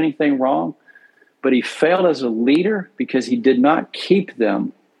didn't do anything wrong, but he failed as a leader because he did not keep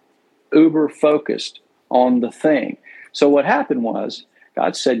them uber focused on the thing. So what happened was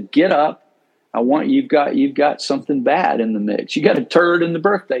God said, get up. I want you've got something bad in the mix. You got a turd in the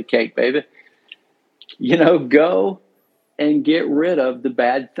birthday cake, baby. Go and get rid of the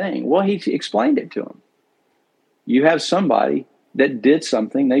bad thing. Well, he explained it to him. You have somebody that did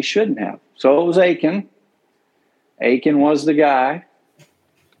something they shouldn't have. So it was Achan. Achan was the guy.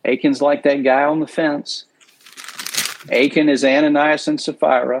 Achan's like that guy on the fence. Achan is Ananias and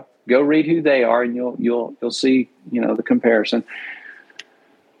Sapphira. Go read who they are, and you'll see the comparison.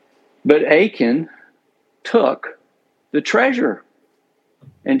 But Achan took the treasure,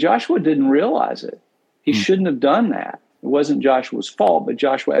 and Joshua didn't realize it. He shouldn't have done that. It wasn't Joshua's fault, but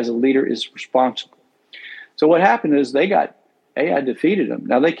Joshua as a leader is responsible. So what happened is Ai defeated them.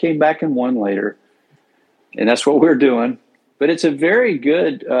 Now they came back and won later, and that's what we're doing. But it's a very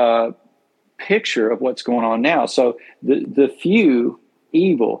good picture of what's going on now. So the few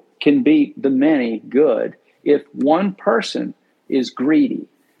evil can beat the many good if one person is greedy.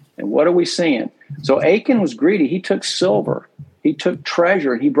 And what are we seeing? So Achan was greedy. He took silver. He took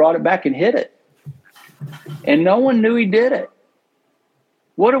treasure. He brought it back and hid it. And no one knew he did it.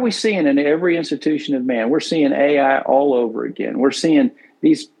 What are we seeing in every institution of man? We're seeing Ai all over again. We're seeing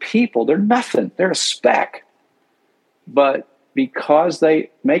these people. They're nothing. They're a speck. But because they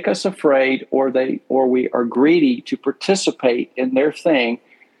make us afraid or we are greedy to participate in their thing,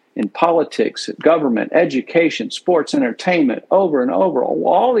 in politics, government, education, sports, entertainment, over and over,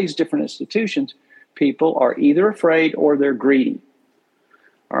 all these different institutions, people are either afraid or they're greedy.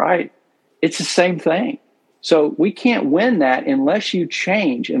 All right? It's the same thing. So we can't win that unless you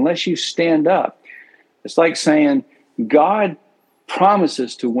change, unless you stand up. It's like saying God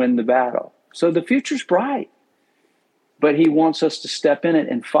promises to win the battle. So the future's bright. But he wants us to step in it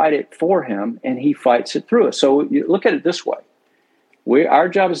and fight it for him, and he fights it through us. So you look at it this way. Our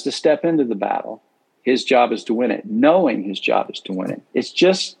job is to step into the battle. His job is to win it, knowing his job is to win it. It's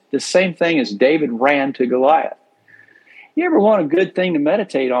just the same thing as David ran to Goliath. You ever want a good thing to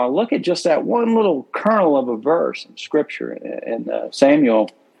meditate on? Look at just that one little kernel of a verse in Scripture in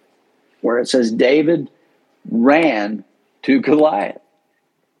Samuel where it says David ran to Goliath.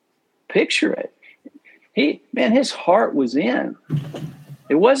 Picture it. His heart was in.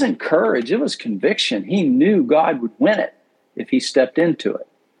 It wasn't courage. It was conviction. He knew God would win it if he stepped into it.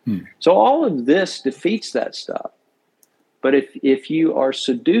 So all of this defeats that stuff. But if you are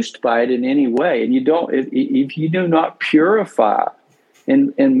seduced by it in any way, and if you do not purify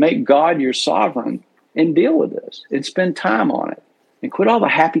and make God your sovereign and deal with this and spend time on it and quit all the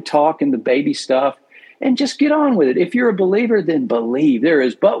happy talk and the baby stuff and just get on with it. If you're a believer, then believe there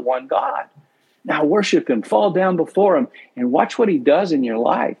is but one God. Now worship him, fall down before him, and watch what he does in your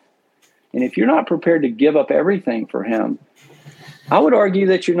life. And if you're not prepared to give up everything for him, I would argue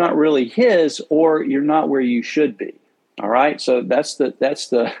that you're not really his, or you're not where you should be. All right. So that's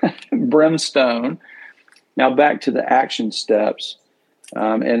the brimstone. Now back to the action steps.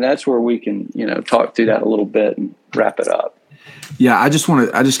 And that's where we can, talk through that a little bit and wrap it up. Yeah. I just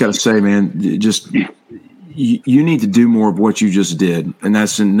got to say, man, you need to do more of what you just did. And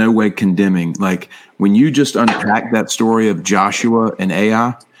that's in no way condemning. Like when you just unpack that story of Joshua and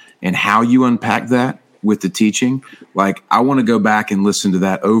Ai and how you unpack that with the teaching, like I want to go back and listen to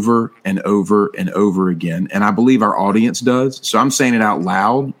that over and over and over again. And I believe our audience does. So I'm saying it out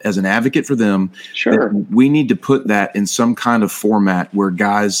loud as an advocate for them. Sure. We need to put that in some kind of format where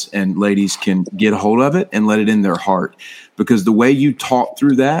guys and ladies can get a hold of it and let it in their heart, because the way you talk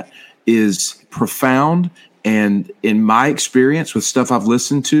through that is profound. And in my experience with stuff I've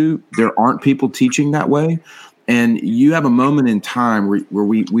listened to, there aren't people teaching that way. And you have a moment in time where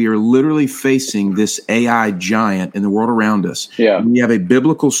we are literally facing this AI giant in the world around us. Yeah. We have a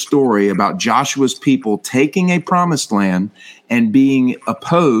biblical story about Joshua's people taking a promised land and being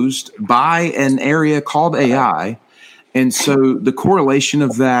opposed by an area called AI. And so the correlation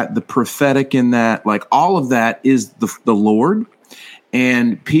of that, the prophetic in that, like all of that is the Lord.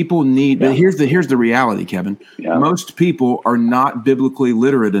 And people need, but here's the reality, Kevin. Yeah. Most people are not biblically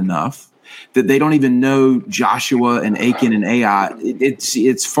literate enough that they don't even know Joshua and Achan and Ai.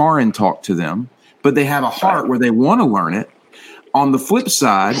 It's foreign talk to them, but they have a heart where they want to learn it. On the flip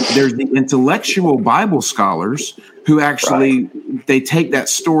side, there's the intellectual Bible scholars who actually, they take that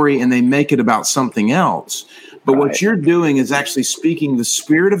story and they make it about something else. But what you're doing is actually speaking the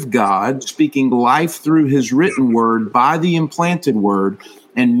Spirit of God, speaking life through his written word by the implanted word,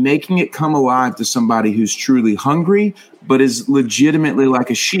 and making it come alive to somebody who's truly hungry, but is legitimately like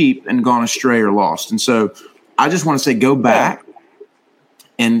a sheep and gone astray or lost. And so I just want to say, go back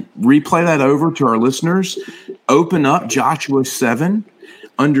and replay that over to our listeners. Open up Joshua 7,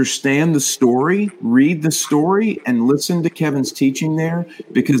 understand the story, read the story, and listen to Kevin's teaching there,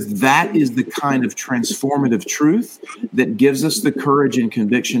 because that is the kind of transformative truth that gives us the courage and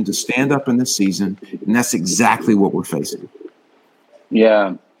conviction to stand up in this season. And that's exactly what we're facing.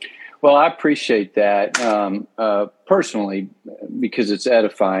 Yeah. Well, I appreciate that personally, because it's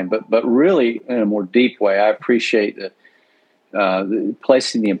edifying, but really in a more deep way, I appreciate the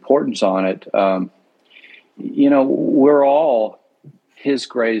placing the importance on it. We're all his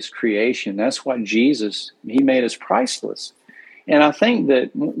greatest creation. That's why Jesus, he made us priceless. And I think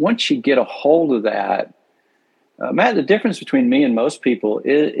that once you get a hold of that, Matt, the difference between me and most people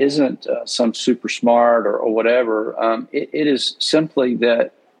isn't some super smart or whatever. It is simply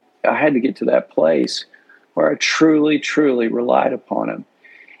that I had to get to that place where I truly, truly relied upon him.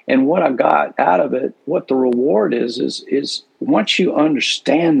 And what I got out of it, what the reward is once you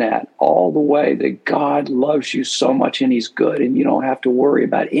understand that all the way, that God loves you so much and he's good and you don't have to worry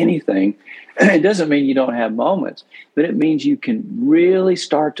about anything. It doesn't mean you don't have moments, but it means you can really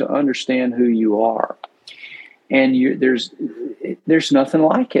start to understand who you are. And there's nothing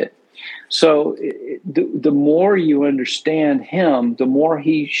like it. So the more you understand him, the more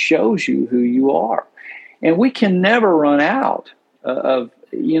he shows you who you are. And we can never run out of,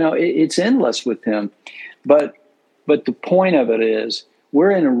 it's endless with him. But the point of it is,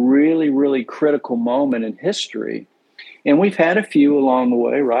 we're in a really, really critical moment in history. And we've had a few along the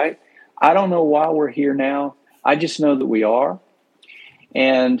way, right? I don't know why we're here now. I just know that we are.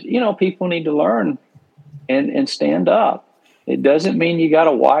 And, people need to learn and stand up. It doesn't mean you got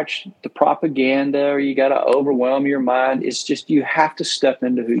to watch the propaganda or you got to overwhelm your mind. It's just you have to step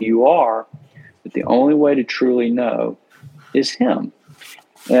into who you are. But the only way to truly know is him.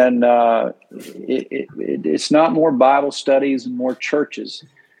 And it's not more Bible studies and more churches.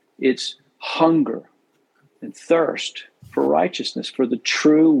 It's hunger and thirst for righteousness, for the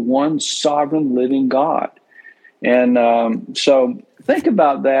true one sovereign living God. And so think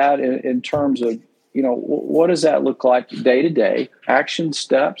about that in terms of, what does that look like day to day? Action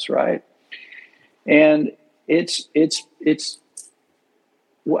steps, right? And it's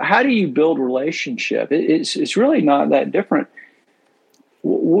how do you build relationship? It's really not that different.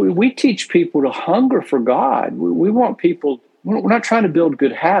 We teach people to hunger for God. We want people. We're not trying to build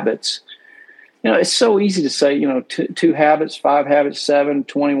good habits. It's so easy to say, 2 habits, 5 habits, 7,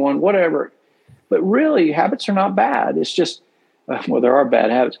 21, whatever. But really, habits are not bad. It's just, there are bad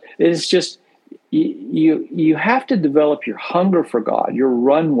habits. It's just, you have to develop your hunger for God, your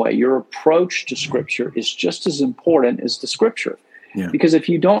runway, your approach to Scripture is just as important as the Scripture. Yeah. Because if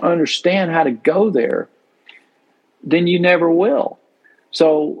you don't understand how to go there, then you never will.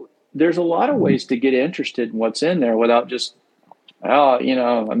 So there's a lot of ways to get interested in what's in there without just, I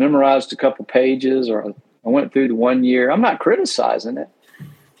memorized a couple pages or I went through the 1 year. I'm not criticizing it.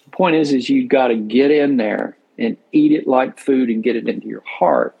 The point is you got to get in there and eat it like food and get it into your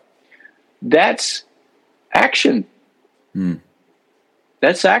heart. That's action.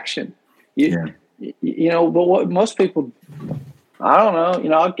 That's action. But what most people, I don't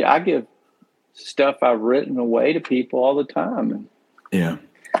know, I give stuff I've written away to people all the time. And,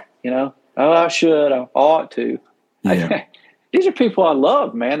 I should, I ought to. Yeah. These are people I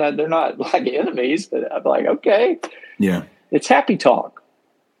love, man. They're not like enemies, but I'm like, okay. Yeah. It's happy talk.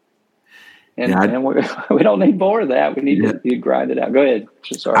 And we don't need more of that. We need to grind it out. Go ahead.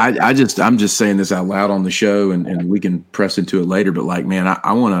 Sorry. I'm just saying this out loud on the show, and we can press into it later. But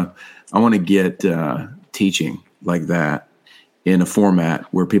I want to get teaching like that in a format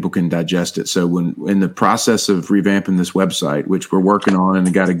where people can digest it. So when in the process of revamping this website, which we're working on,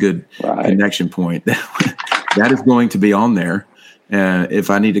 and got a good connection point, that is going to be on there. If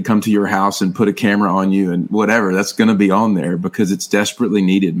I need to come to your house and put a camera on you and whatever, that's going to be on there because it's desperately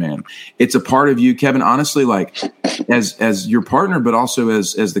needed, man. It's a part of you, Kevin, honestly, like as your partner, but also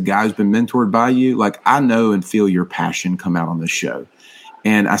as the guy who's been mentored by you, like I know and feel your passion come out on this show.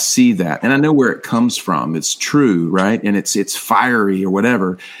 And I see that, and I know where it comes from. It's true, right? And it's fiery or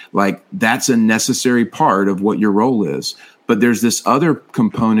whatever. Like that's a necessary part of what your role is. But there's this other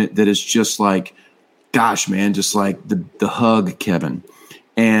component that is just like, gosh, man, just like the hug, Kevin.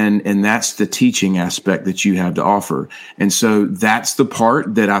 And that's the teaching aspect that you have to offer. And so that's the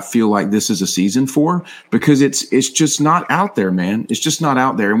part that I feel like this is a season for, because it's just not out there, man. It's just not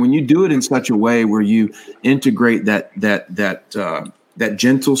out there. And when you do it in such a way where you integrate that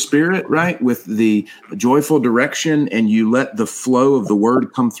gentle spirit, right, with the joyful direction, and you let the flow of the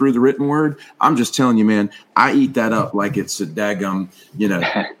word come through the written word, I'm just telling you, man, I eat that up like it's a daggum,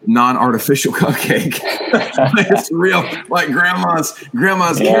 non-artificial cupcake. It's real, like grandma's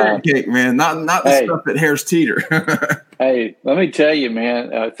carrot cake, man, not the stuff at Harris Teeter. Hey, let me tell you,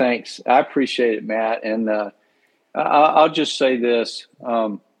 man, thanks. I appreciate it, Matt. And I'll just say this.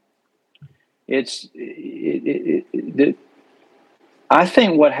 I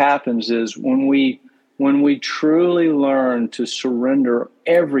think what happens is when we truly learn to surrender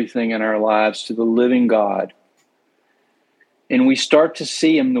everything in our lives to the living God, and we start to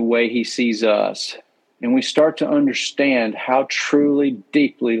see him the way he sees us, and we start to understand how truly,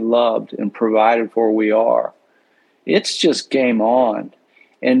 deeply loved and provided for we are, it's just game on.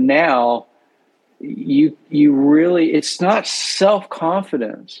 And now you really, it's not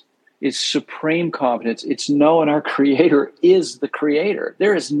self-confidence. It's supreme confidence. It's knowing our Creator is the Creator.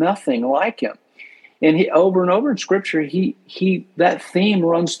 There is nothing like him. And he, over and over in Scripture, he that theme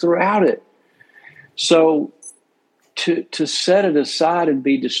runs throughout it. So to set it aside and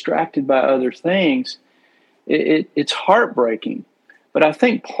be distracted by other things, it's heartbreaking. But I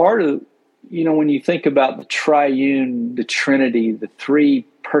think part of, when you think about the triune, the Trinity, the three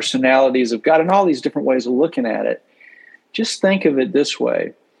personalities of God, and all these different ways of looking at it, just think of it this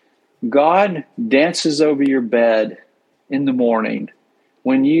way. God dances over your bed in the morning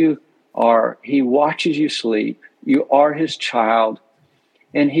when he watches you sleep. You are his child,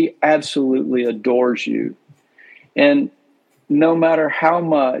 and he absolutely adores you. And no matter how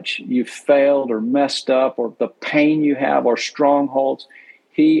much you've failed or messed up, or the pain you have or strongholds,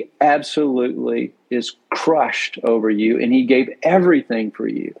 he absolutely is crushed over you, and he gave everything for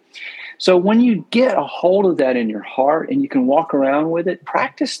you. So when you get a hold of that in your heart and you can walk around with it,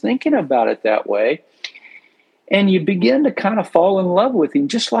 practice thinking about it that way. And you begin to kind of fall in love with him,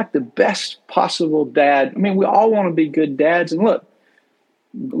 just like the best possible dad. I mean, we all want to be good dads. And look,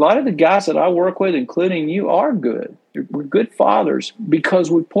 a lot of the guys that I work with, including you, are good. We're good fathers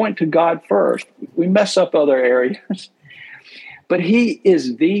because we point to God first. We mess up other areas. But he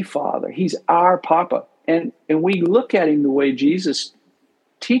is the Father. He's our Papa. And we look at him the way Jesus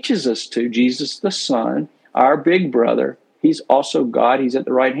teaches us to. Jesus the Son, our big brother. He's also God. He's at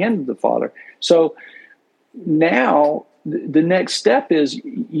the right hand of the Father. So now the next step is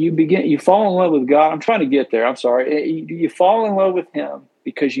you fall in love with God. I'm trying to get there. I'm sorry. You fall in love with him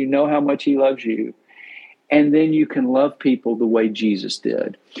because you know how much he loves you. And then you can love people the way Jesus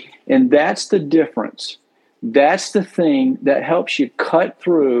did. And that's the difference. That's the thing that helps you cut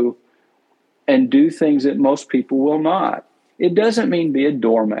through and do things that most people will not. It doesn't mean be a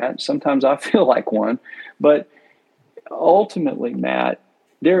doormat. Sometimes I feel like one. But ultimately, Matt,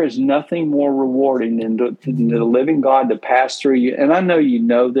 there is nothing more rewarding than the living God to pass through you. And I know you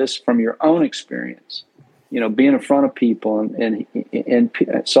know this from your own experience, being in front of people. And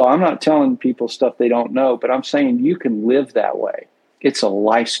so I'm not telling people stuff they don't know, but I'm saying you can live that way. It's a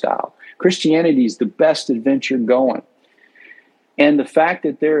lifestyle. Christianity is the best adventure going. And the fact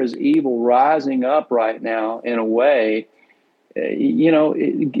that there is evil rising up right now in a way,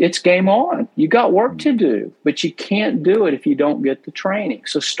 it's game on. You got work to do, but you can't do it if you don't get the training.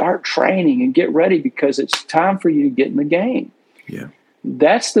 So start training and get ready because it's time for you to get in the game. Yeah.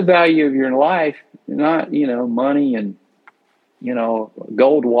 That's the value of your life, not, money and,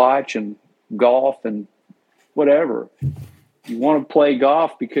 gold watch and golf and whatever. You want to play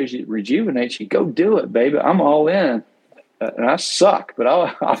golf because it rejuvenates you, go do it, baby. I'm all in. And I suck, but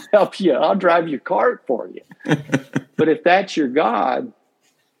I'll help you. I'll drive your cart for you. But if that's your God,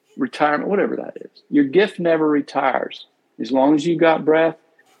 retirement, whatever that is, your gift never retires. As long as you got breath,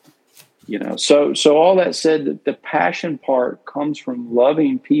 So all that said, the passion part comes from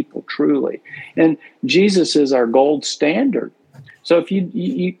loving people truly. And Jesus is our gold standard. So if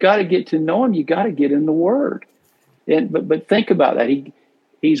you got to get to know him, you got to get in the Word. But think about that.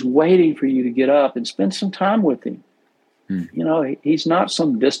 he's waiting for you to get up and spend some time with him. You know, he's not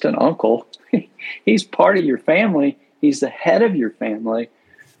some distant uncle. He's part of your family. He's the head of your family,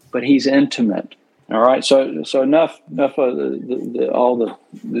 but he's intimate. All right. So enough of all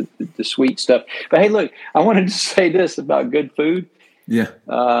the sweet stuff. But hey, look, I wanted to say this about good food. Yeah.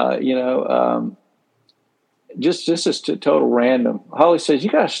 Just as to total random. Holly says, you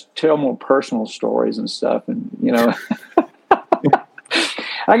guys tell more personal stories and stuff. And, you know,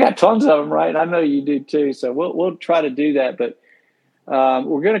 I got tons of them, right? I know you do too. So we'll try to do that. But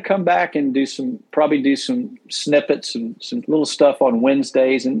we're going to come back and do some snippets and some little stuff on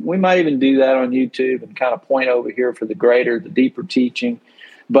Wednesdays. And we might even do that on YouTube and kind of point over here for the deeper teaching.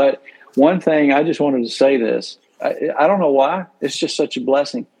 But one thing, I just wanted to say this. I don't know why. It's just such a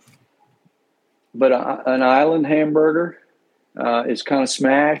blessing. But an island hamburger is kind of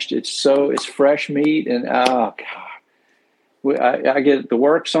smashed. It's fresh meat. And, oh, God. I get the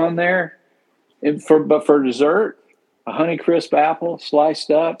works on there. But for dessert, a Honeycrisp apple sliced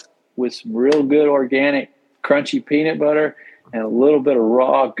up with some real good organic crunchy peanut butter and a little bit of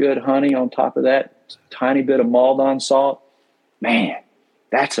raw good honey on top of that, tiny bit of Maldon salt. Man,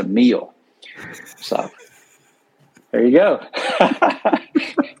 that's a meal. So there you go.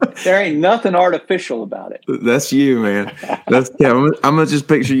 There ain't nothing artificial about it. That's you, man. That's yeah. I'm gonna just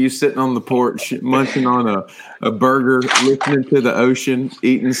picture you sitting on the porch, munching on a burger, listening to the ocean,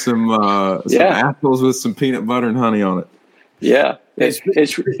 eating some apples with some peanut butter and honey on it. Yeah,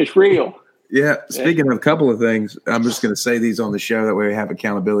 it's real. Yeah. Speaking of a couple of things, I'm just going to say these on the show. That way we have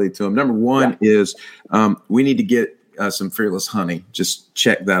accountability to them. Number one is we need to get some Fearless honey. Just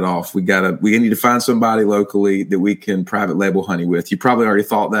check that off. We need to find somebody locally that we can private label honey with. You probably already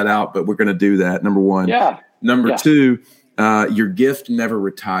thought that out, but we're going to do that. Number one. Yeah. Number two, your gift never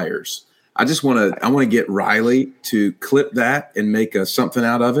retires. I want to get Riley to clip that and make something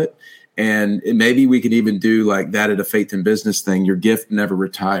out of it. And maybe we could even do like that at a Faith in Business thing. Your gift never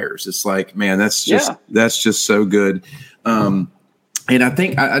retires. It's like, man, that's just so good. And I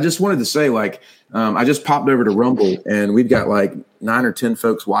think I just wanted to say, like, I just popped over to Rumble and we've got like 9 or 10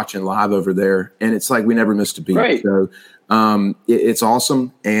 folks watching live over there. And it's like we never missed a beat. Right. So it's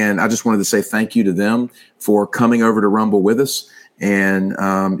awesome. And I just wanted to say thank you to them for coming over to Rumble with us. And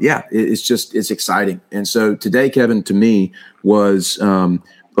it's exciting. And so today, Kevin, to me was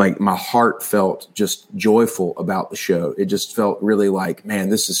like my heart felt just joyful about the show. It just felt really like, man,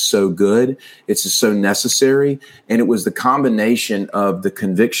 this is so good. It's just so necessary. And it was the combination of the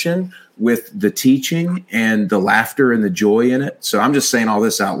conviction with the teaching and the laughter and the joy in it. So I'm just saying all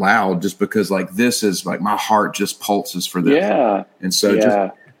this out loud just because like this is like my heart just pulses for this. Yeah. And so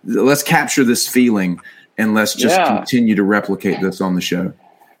just let's capture this feeling and let's just continue to replicate this on the show.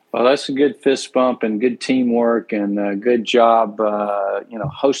 Well, that's a good fist bump and good teamwork and a good job,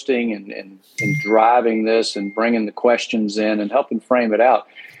 hosting and driving this and bringing the questions in and helping frame it out.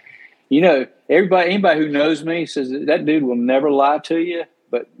 You know, anybody who knows me says that dude will never lie to you,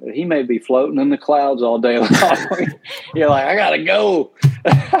 but he may be floating in the clouds all day long. You're like, I gotta go.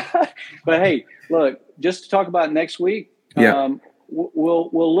 But hey, look, just to talk about next week.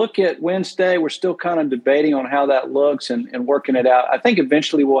 We'll look at Wednesday. We're still kind of debating on how that looks and working it out. I think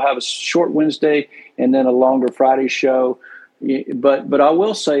eventually we'll have a short Wednesday and then a longer Friday show. But I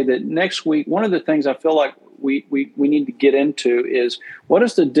will say that next week, one of the things I feel like we need to get into is what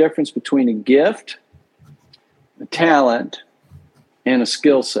is the difference between a gift, a talent, and a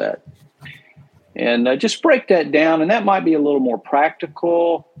skill set? And just break that down. And that might be a little more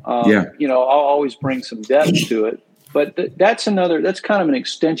practical. I'll always bring some depth to it. But that's kind of an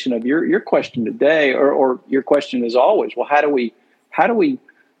extension of your question today, or your question is always, well, how do we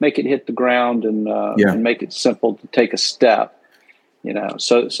make it hit the ground and make it simple to take a step? You know,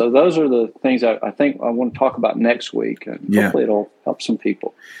 so those are the things I think I want to talk about next week, and hopefully it'll help some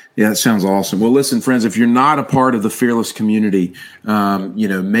people. Yeah, that sounds awesome. Well, listen, friends, if you're not a part of the Fearless community,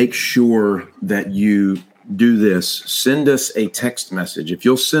 make sure that you do this. Send us a text message. If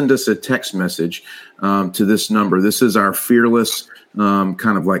you'll send us a text message to this number, this is our Fearless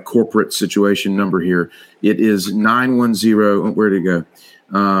kind of like corporate situation number here. It is 910. Where did it go?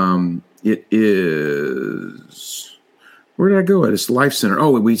 It is, where did I go at? It's Life Center.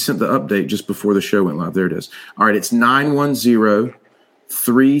 Oh, we sent the update just before the show went live. There it is. All right. It's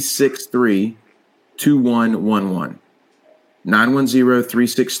 910-363-2111.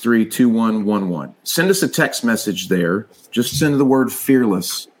 910-363-2111. Send us a text message there. Just send the word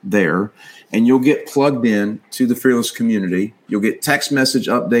Fearless there, and you'll get plugged in to the Fearless community. You'll get text message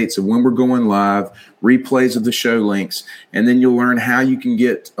updates of when we're going live, replays of the show links, and then you'll learn how you can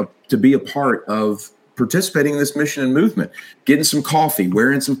get to be a part of participating in this mission and movement, getting some coffee,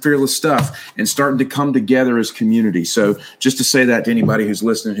 wearing some Fearless stuff, and starting to come together as community. So just to say that to anybody who's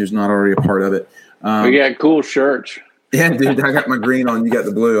listening, who's not already a part of it. We got cool shirts. Yeah, dude, I got my green on. You got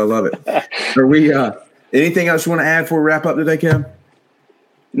the blue. I love it. Are we, anything else you want to add before we wrap up today, Kev?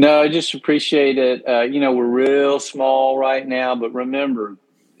 No, I just appreciate it. We're real small right now, but remember,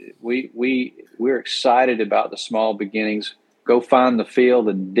 we're excited about the small beginnings. Go find the field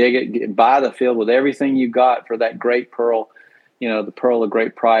and dig it. Buy the field with everything you got for that great pearl, the pearl of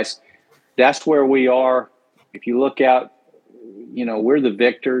great price. That's where we are. If you look out, we're the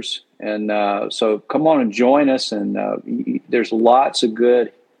victors. And so come on and join us. And there's lots of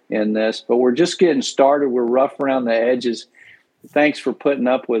good in this, but we're just getting started. We're rough around the edges. Thanks for putting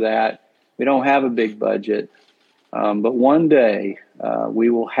up with that. We don't have a big budget, but one day we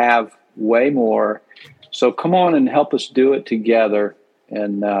will have way more. So come on and help us do it together,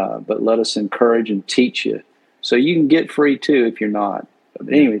 but let us encourage and teach you so you can get free too if you're not.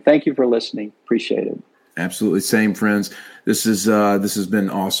 But anyway, thank you for listening. Appreciate it. Absolutely. Same, friends. This has been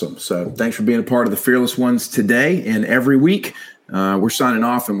awesome. So thanks for being a part of the Fearless Ones today and every week. We're signing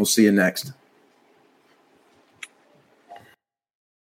off, and we'll see you next.